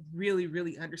that really,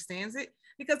 really understands it.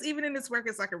 Because even in this work,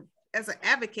 it's like as an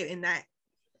advocate and not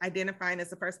identifying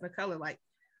as a person of color, like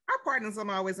our partners don't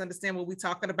always understand what we're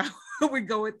talking about, what we're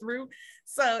going through.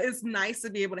 So it's nice to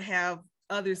be able to have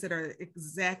others that are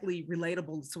exactly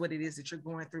relatable to what it is that you're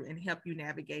going through and help you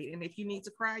navigate. And if you need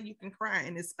to cry, you can cry,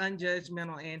 and it's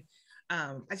unjudgmental. And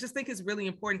I just think it's really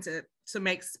important to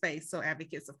make space so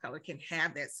advocates of color can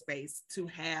have that space to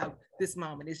have this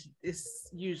moment. It's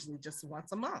usually just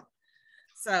once a month.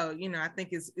 So, you know, I think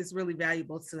it's really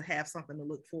valuable to have something to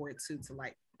look forward to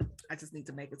like, I just need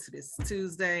to make it to this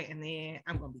Tuesday and then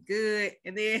I'm going to be good.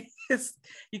 And then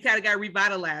you kind of got to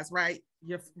revitalize, right?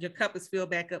 Your cup is filled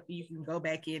back up. You can go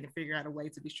back in and figure out a way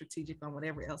to be strategic on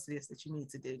whatever else it is that you need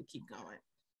to do to keep going.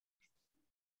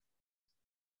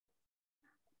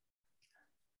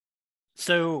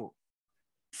 So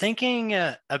thinking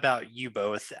about you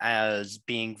both as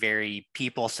being very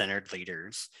people-centered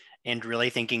leaders and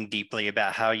really thinking deeply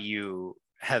about how you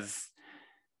have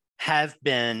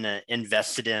been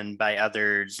invested in by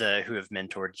others who have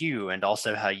mentored you, and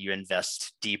also how you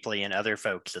invest deeply in other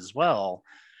folks as well,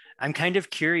 I'm kind of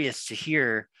curious to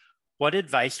hear, what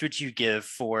advice would you give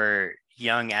for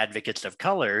young advocates of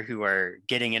color who are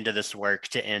getting into this work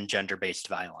to end gender-based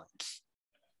violence?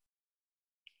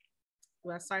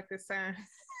 Will I start this time?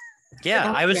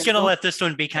 Yeah, I was going to let this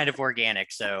one be kind of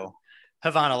organic. So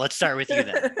Havana, let's start with you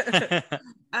then.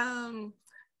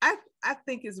 I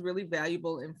think it's really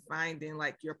valuable in finding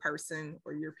like your person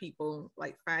or your people,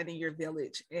 like finding your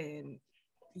village, and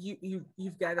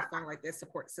you've got to find like that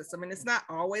support system. And it's not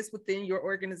always within your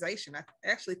organization. I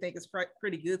actually think it's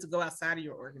pretty good to go outside of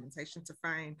your organization to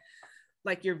find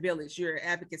like your village, your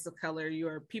advocates of color,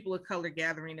 your people of color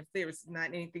gathering. If there's not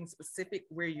anything specific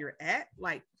where you're at,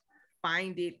 like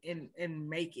find it and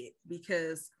make it,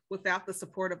 because without the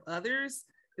support of others,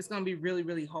 it's going to be really,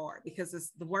 really hard,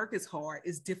 because the work is hard.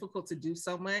 It's difficult to do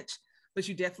so much, but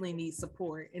you definitely need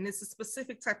support. And it's a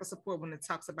specific type of support when it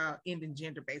talks about ending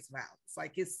gender-based violence.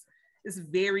 Like it's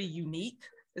very unique.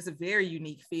 It's a very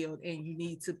unique field, and you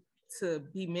need to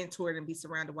be mentored and be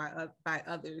surrounded by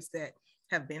others that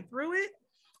have been through it,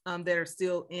 that are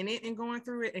still in it and going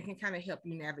through it, and can kind of help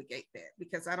you navigate that.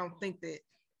 Because I don't think that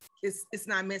it's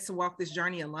not meant to walk this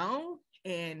journey alone,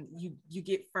 and you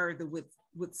get further with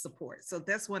support. So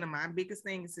that's one of my biggest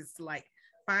things, is like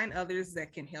find others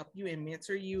that can help you and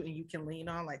mentor you and you can lean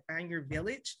on, like find your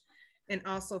village, and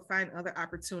also find other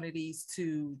opportunities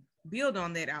to build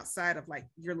on that outside of like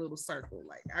your little circle.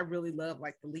 Like I really love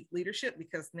like the leadership,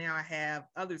 because now I have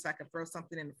others. I can throw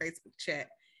something in the Facebook chat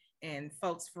and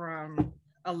folks from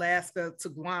Alaska to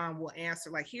Guam will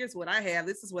answer like, here's what I have,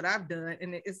 this is what I've done.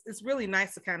 And it's really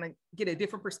nice to kind of get a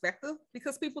different perspective,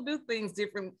 because people do things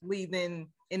differently than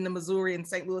in the Missouri and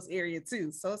St. Louis area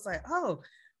too. So it's like, oh,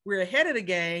 we're ahead of the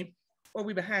game or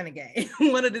we're behind the game,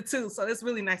 one of the two. So it's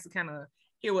really nice to kind of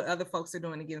hear what other folks are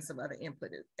doing and getting some other input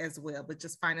as well. But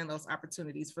just finding those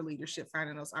opportunities for leadership,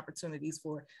 finding those opportunities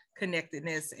for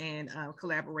connectedness, and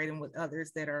collaborating with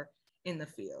others that are in the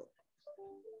field.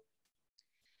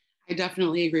 I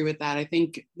definitely agree with that. I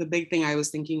think the big thing I was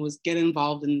thinking was get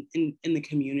involved in the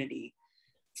community.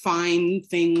 Find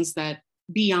things that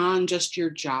beyond just your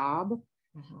job,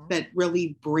 that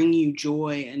really bring you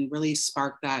joy and really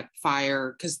spark that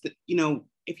fire. Because, you know,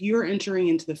 if you're entering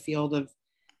into the field of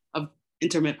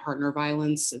intimate partner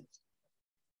violence,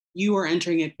 you are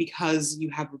entering it because you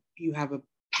have a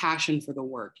passion for the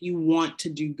work. You want to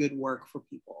do good work for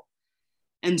people.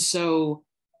 And so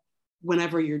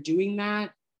whenever you're doing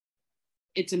that,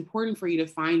 it's important for you to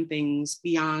find things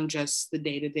beyond just the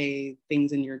day-to-day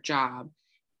things in your job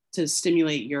to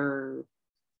stimulate your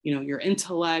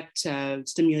intellect, to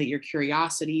stimulate your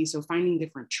curiosity. So finding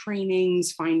different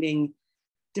trainings, finding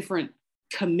different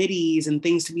committees and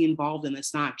things to be involved in.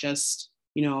 It's not just,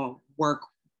 work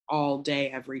all day,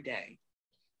 every day.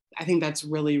 I think that's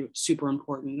really super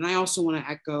important. And I also want to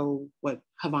echo what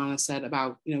Havana said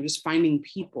about, just finding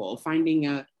people,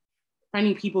 finding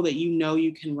people that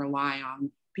you can rely on,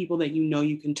 people that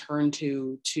you can turn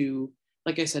to,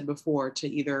 like I said before, to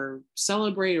either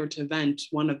celebrate or to vent,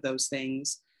 one of those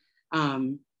things.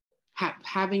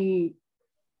 Having,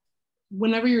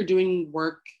 whenever you're doing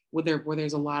work where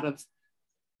there's a lot of,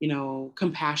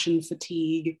 compassion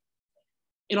fatigue,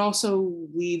 it also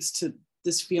leads to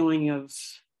this feeling of,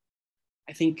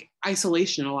 I think,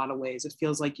 isolation in a lot of ways. It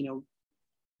feels like,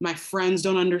 my friends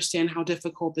don't understand how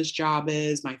difficult this job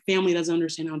is. My family doesn't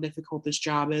understand how difficult this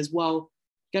job is. Well,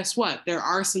 guess what? There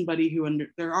are some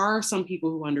people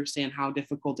who understand how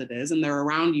difficult it is, and they're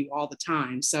around you all the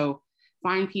time. So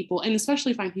find people, and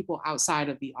especially find people outside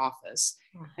of the office.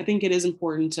 I think it is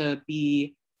important to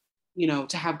be,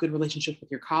 to have good relationships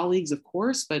with your colleagues, of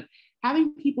course, but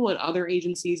having people at other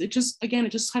agencies, it just kind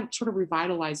of sort of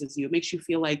revitalizes you. It makes you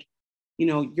feel like,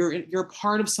 you're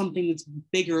part of something that's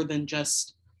bigger than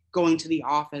just going to the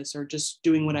office or just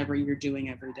doing whatever you're doing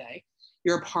every day.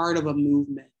 You're a part of a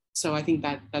movement. So I think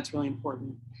that's really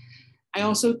important. I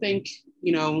also think,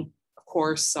 of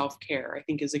course, self-care, I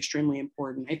think is extremely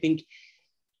important. I think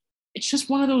it's just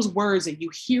one of those words that you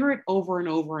hear it over and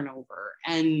over and over,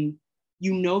 and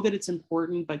you know that it's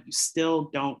important, but you still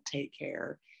don't take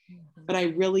care. Mm-hmm. But I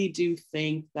really do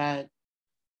think that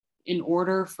in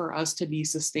order for us to be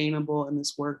sustainable in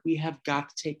this work, we have got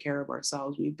to take care of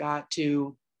ourselves. We've got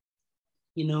to,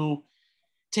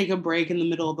 take a break in the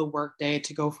middle of the workday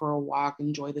to go for a walk,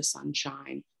 enjoy the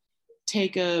sunshine.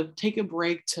 Take a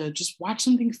break to just watch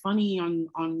something funny on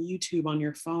YouTube on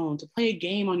your phone, to play a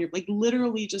game on your,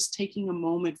 literally just taking a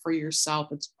moment for yourself.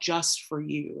 It's just for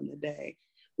you in the day.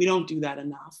 We don't do that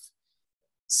enough.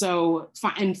 So,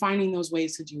 and finding those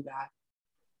ways to do that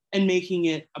and making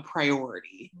it a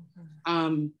priority. Mm-hmm.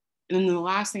 And then the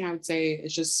last thing I would say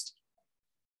is just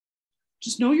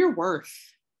know your worth,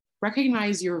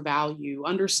 recognize your value,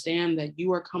 understand that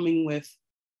you are coming with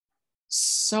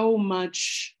so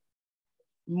much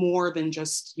more than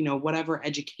just, whatever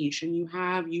education you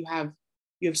have. You have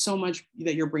so much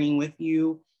that you're bringing with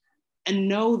you, and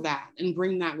know that and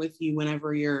bring that with you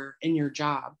whenever you're in your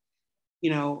job.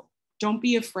 Don't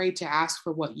be afraid to ask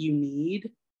for what you need,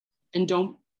 and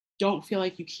don't feel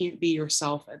like you can't be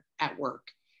yourself at work.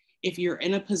 If you're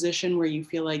in a position where you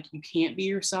feel like you can't be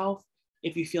yourself,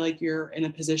 if you feel like you're in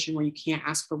a position where you can't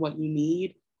ask for what you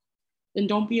need, then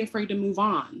don't be afraid to move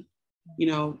on.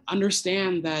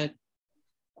 Understand that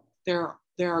there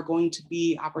are going to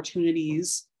be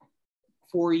opportunities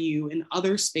for you in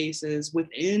other spaces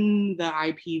within the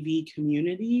IPV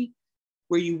community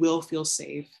where you will feel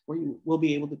safe, where you will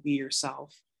be able to be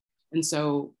yourself. And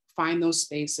so find those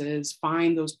spaces,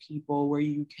 find those people where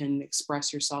you can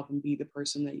express yourself and be the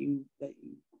person that you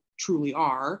truly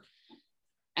are.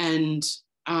 And,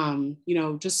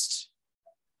 just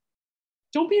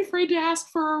don't be afraid to ask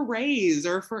for a raise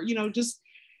or for, just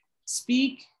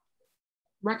speak,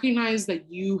 recognize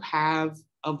that you have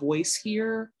a voice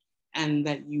here and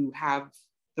that you have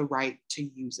the right to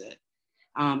use it.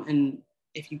 And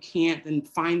if you can't, then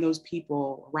find those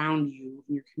people around you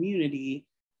in your community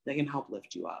that can help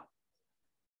lift you up.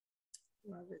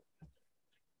 Love it.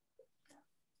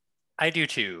 I do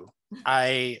too.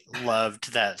 I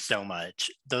loved that so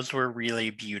much. Those were really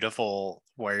beautiful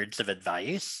words of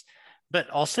advice, but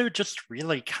also just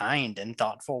really kind and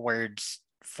thoughtful words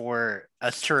for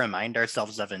us to remind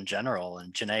ourselves of in general.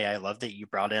 And Janae, I love that you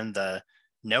brought in the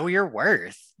know your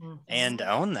worth and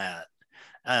own that.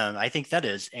 I think that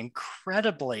is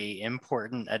incredibly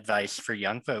important advice for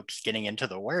young folks getting into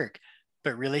the work,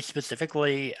 but really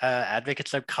specifically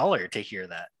advocates of color to hear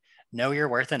that. Know your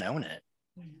worth and own it.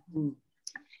 Mm-hmm.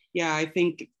 Yeah, I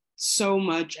think so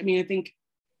much. I mean, I think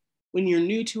when you're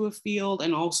new to a field,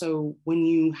 and also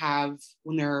when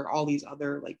there are all these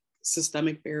other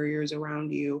systemic barriers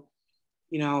around you,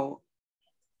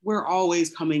 we're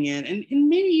always coming in, and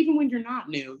maybe even when you're not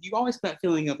new, you always get that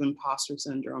feeling of imposter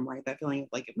syndrome, right? That feeling of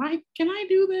can I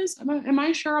do this? Am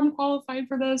I sure I'm qualified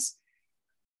for this?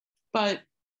 But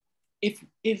if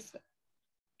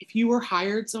you were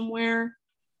hired somewhere,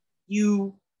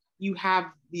 you have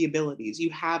the abilities, you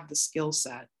have the skill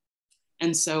set.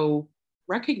 And so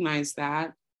recognize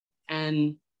that,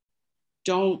 and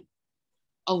don't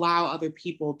allow other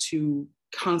people to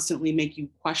constantly make you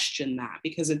question that,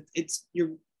 because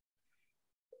you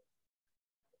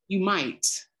might.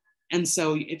 And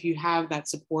so if you have that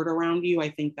support around you, I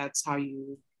think that's how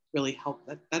you really help.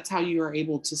 That's how you are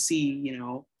able to see,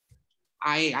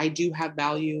 I do have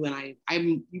value, and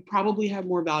you probably have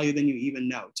more value than you even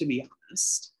know, to be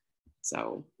honest.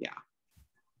 So, yeah.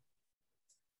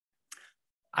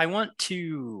 I want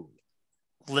to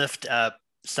lift up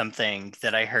something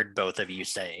that I heard both of you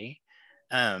say,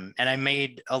 and I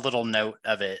made a little note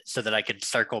of it so that I could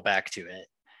circle back to it.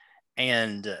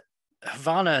 And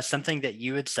Havana, something that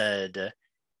you had said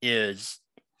is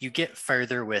you get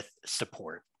further with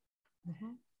support.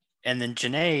 Mm-hmm. And then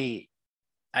Janae,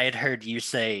 I had heard you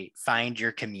say, find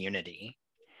your community.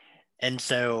 And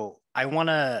so I want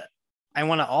to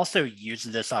also use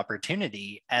this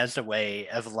opportunity as a way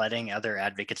of letting other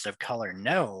advocates of color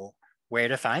know where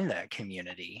to find that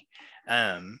community.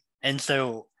 And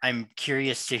so I'm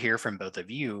curious to hear from both of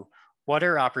you, What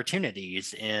are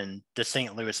opportunities in the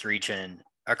St. Louis region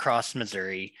across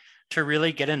Missouri to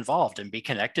really get involved and be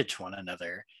connected to one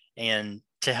another and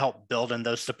to help build in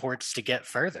those supports to get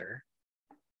further?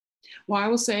 Well, I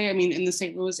will say, I mean, in the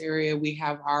St. Louis area, we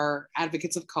have our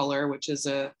Advocates of Color, which is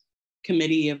a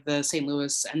committee of the St.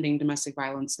 Louis Ending Domestic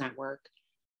Violence Network,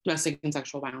 Domestic and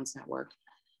Sexual Violence Network.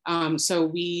 So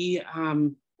we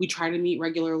try to meet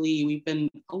regularly. We've been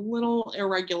a little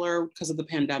irregular because of the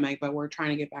pandemic, but we're trying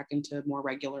to get back into more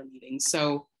regular meetings.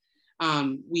 So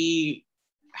we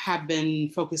have been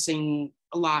focusing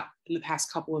a lot in the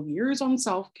past couple of years on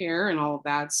self-care and all of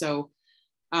that. So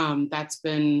that's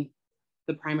been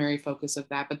the primary focus of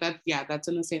that. But that's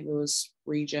in the St. Louis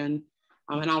region.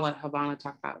 And I'll let Havana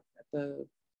talk about at the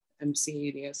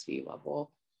MCADSV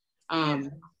level.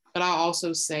 But I'll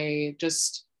also say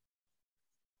just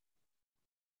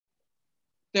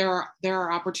there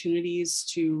are opportunities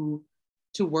to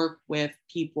work with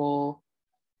people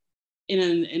in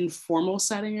an informal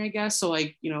setting, I guess. So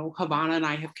like, you know, Havana and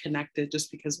I have connected just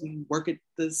because we work at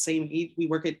we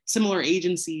work at similar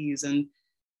agencies. And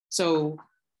so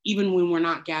even when we're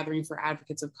not gathering for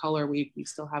Advocates of Color, we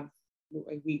still have,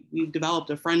 we've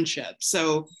developed a friendship.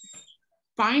 So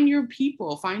find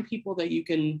people that you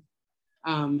can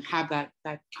have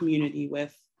that community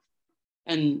with,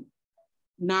 and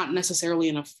not necessarily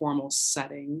in a formal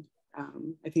setting.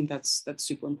 I think that's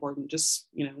super important. Just,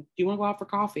 you know, do you want to go out for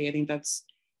coffee? I think and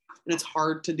it's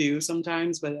hard to do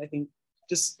sometimes, but I think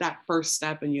just that first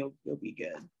step and you'll be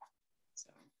good. So.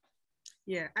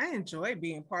 Yeah, I enjoy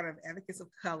being part of Advocates of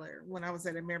Color. When I was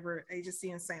at a member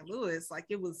agency in St. Louis, like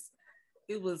it was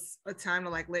a time to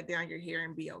like let down your hair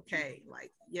and be okay.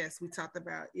 Like, yes, we talked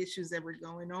about issues that were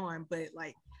going on, but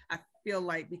like I feel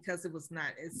like because it was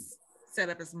not as set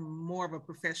up as more of a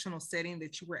professional setting,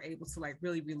 that you were able to like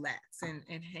really relax and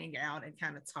hang out and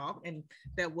kind of talk. And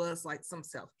that was like some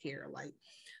self-care. Like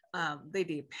they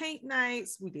did paint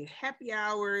nights, we did happy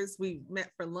hours, we met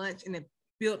for lunch, and it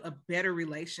built a better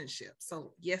relationship.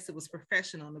 So yes, it was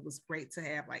professional and it was great to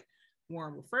have like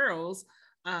warm referrals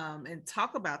and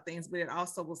talk about things, but it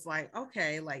also was like,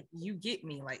 okay, like you get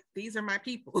me, like these are my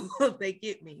people, they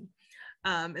get me.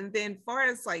 And then far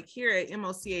as like here at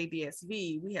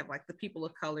MOCA-DSV, we have like the People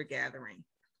of Color gathering.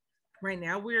 Right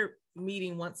now we're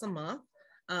meeting once a month,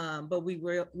 but we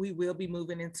will be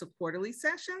moving into quarterly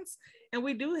sessions. And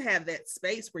we do have that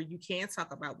space where you can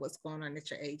talk about what's going on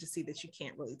at your agency that you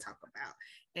can't really talk about.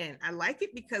 And I like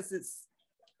it because it's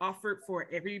offered for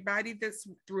everybody that's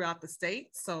throughout the state.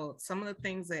 So some of the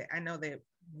things that I know that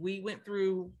we went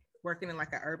through working in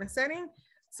like an urban setting,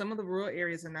 some of the rural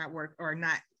areas are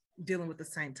not dealing with the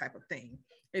same type of thing.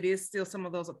 It is still some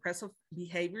of those oppressive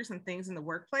behaviors and things in the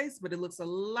workplace, but it looks a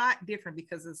lot different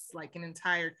because it's like an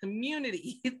entire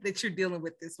community that you're dealing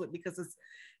with this with, because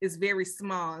it's very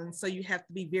small. And so you have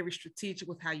to be very strategic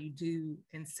with how you do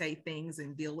and say things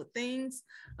and deal with things.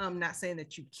 I'm not saying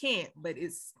that you can't, but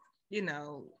it's, you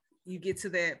know, you get to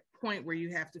that point where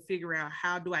you have to figure out,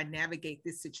 how do I navigate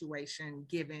this situation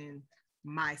given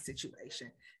my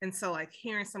situation? And so like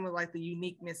hearing some of like the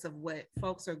uniqueness of what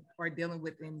folks are dealing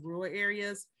with in rural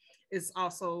areas is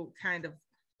also kind of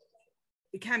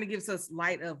gives us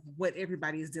light of what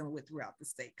everybody is dealing with throughout the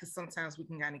state, because sometimes we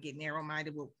can kind of get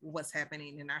narrow-minded with what's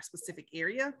happening in our specific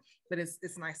area. But it's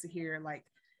nice to hear like,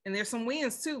 and there's some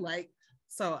wins too, like,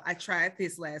 so I tried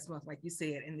this last month, like you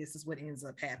said, and this is what ends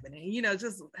up happening, you know,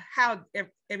 just how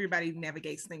everybody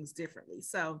navigates things differently.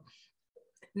 So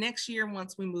next year,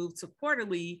 once we move to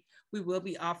quarterly, we will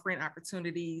be offering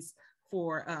opportunities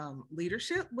for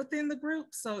leadership within the group.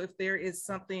 So if there is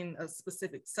something, a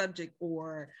specific subject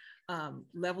or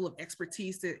level of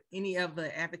expertise that any of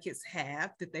the advocates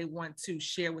have that they want to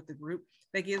share with the group,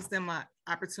 that gives them an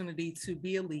opportunity to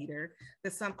be a leader.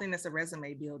 That's something that's a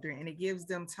resume builder, and it gives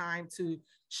them time to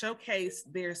showcase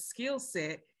their skill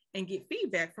set and get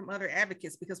feedback from other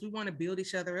advocates, because we want to build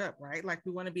each other up, right? Like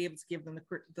we want to be able to give them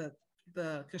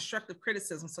the constructive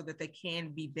criticism so that they can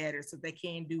be better, so they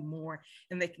can do more,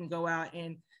 and they can go out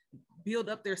and build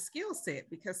up their skill set,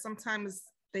 because sometimes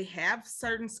they have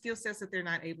certain skill sets that they're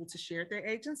not able to share at their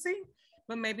agency,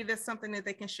 but maybe that's something that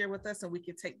they can share with us and we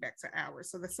can take back to ours.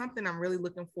 So that's something I'm really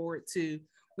looking forward to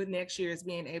with next year, is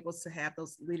being able to have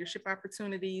those leadership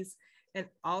opportunities, and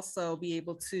also be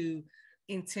able to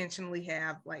intentionally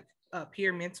have like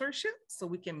peer mentorship, so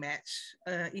we can match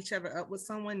each other up with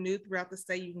someone new throughout the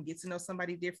state. You can get to know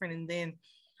somebody different, and then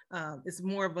it's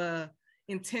more of a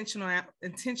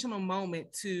intentional moment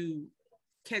to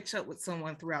catch up with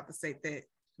someone throughout the state, that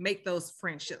make those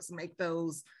friendships, make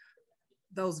those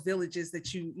villages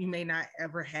that you may not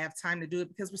ever have time to do it,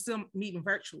 because we're still meeting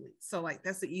virtually. So like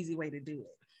that's the easy way to do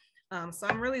it. So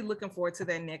I'm really looking forward to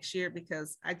that next year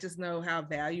because I just know how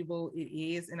valuable it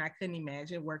is. And I couldn't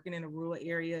imagine working in a rural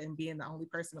area and being the only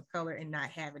person of color and not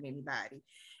having anybody.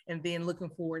 And then looking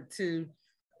forward to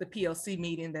the PLC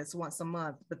meeting that's once a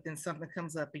month, but then something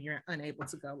comes up and you're unable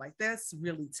to go. Like, that's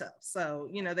really tough. So,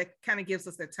 you know, that kind of gives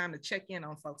us that time to check in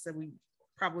on folks that we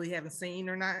probably haven't seen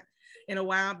or not in a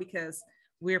while because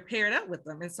we're paired up with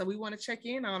them. And so we want to check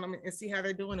in on them and see how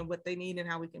they're doing and what they need and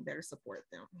how we can better support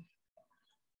them.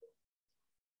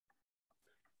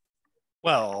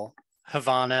 Well,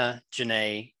 Havana,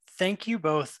 Janae, thank you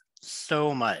both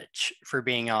so much for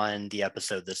being on the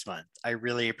episode this month. I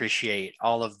really appreciate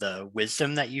all of the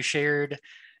wisdom that you shared.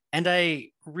 And I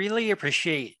really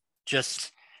appreciate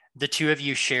just the two of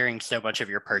you sharing so much of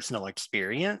your personal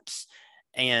experience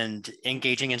and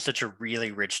engaging in such a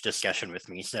really rich discussion with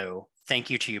me. So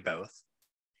thank you to you both.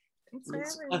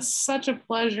 It's such a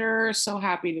pleasure. So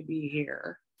happy to be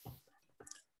here.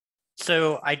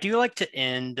 So I do like to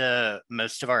end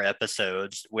most of our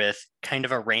episodes with kind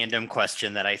of a random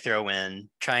question that I throw in,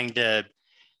 trying to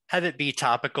have it be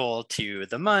topical to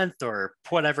the month or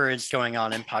whatever is going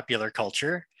on in popular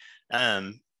culture.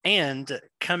 And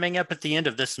coming up at the end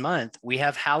of this month, we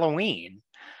have Halloween.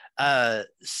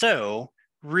 So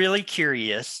really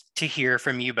curious to hear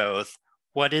from you both.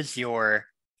 What is your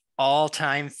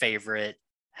all-time favorite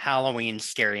Halloween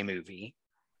scary movie?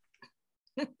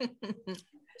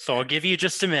 So I'll give you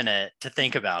just a minute to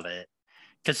think about it.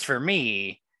 Because for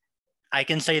me, I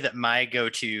can say that my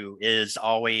go-to is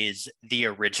always the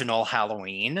original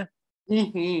Halloween.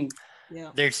 Mm-hmm.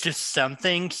 Yeah. There's just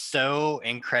something so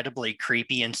incredibly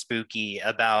creepy and spooky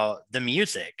about the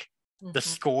music. Mm-hmm. The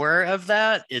score of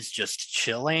that is just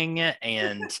chilling.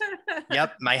 And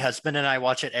yep, my husband and I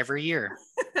watch it every year.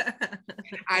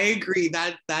 I agree.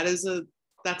 That's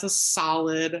a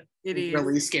solid,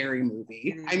 really scary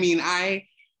movie. I mean,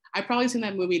 I've probably seen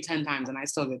that movie 10 times and I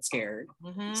still get scared.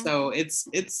 Mm-hmm. So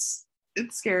it's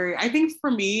scary. I think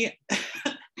for me,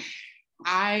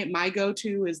 my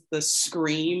go-to is the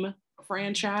Scream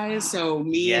franchise. So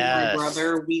me and my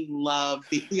brother, we love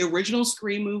the original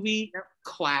Scream movie. Yep.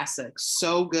 Classic.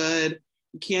 So good.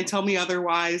 You can't tell me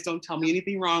otherwise. Don't tell me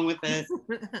anything wrong with it.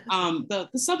 The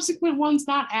subsequent one's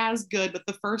not as good, but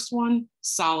the first one,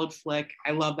 solid flick.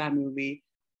 I love that movie.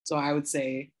 So I would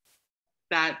say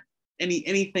that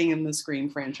anything in the Scream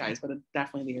franchise, but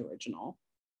definitely the original.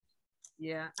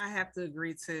 Yeah, I have to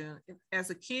agree too.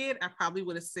 As a kid, I probably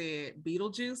would have said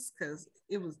Beetlejuice because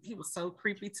he was so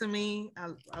creepy to me.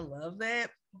 I love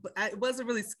that, but it wasn't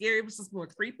really scary. It was just more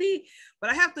creepy. But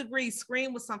I have to agree,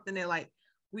 Scream was something that like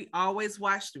we always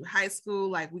watched through high school.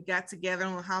 Like we got together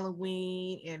on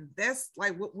Halloween, and that's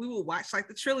like what we would watch, like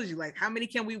the trilogy. Like how many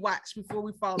can we watch before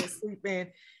we fall asleep? And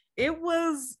it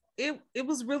was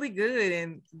really good.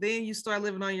 And then you start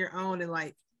living on your own and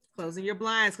like closing your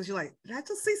blinds because you're like, did I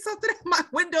just see something at my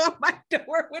window of my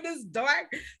door when it's dark?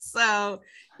 So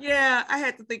yeah, I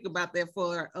had to think about that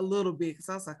for a little bit because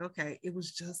I was like, okay, it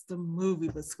was just a movie,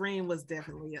 but Scream was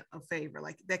definitely a favorite.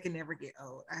 Like that can never get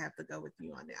old. I have to go with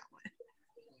you on that one.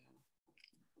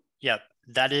 Yep,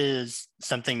 that is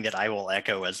something that I will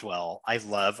echo as well. I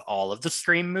love all of the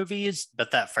Scream movies,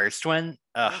 but that first one,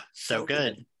 so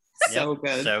good. So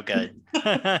good. So good.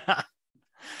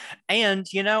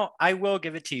 And, you know, I will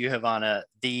give it to you, Havana.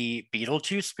 The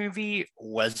Beetlejuice movie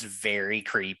was very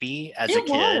creepy as a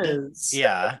kid.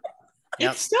 Yeah.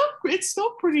 Yep. It's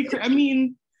still pretty I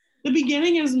mean, the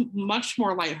beginning is much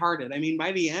more lighthearted. I mean,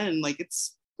 by the end, like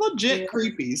it's legit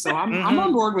creepy. So I'm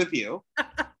on board with you.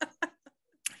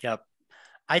 Yep.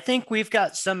 I think we've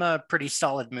got some pretty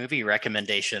solid movie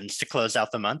recommendations to close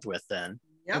out the month with then.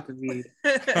 Yep.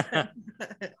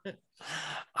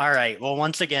 All right. Well,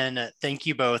 once again, thank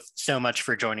you both so much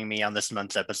for joining me on this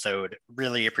month's episode.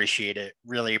 Really appreciate it.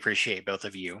 Really appreciate both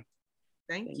of you.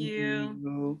 Thank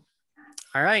you.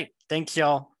 All right. Thanks,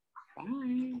 y'all.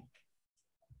 Bye.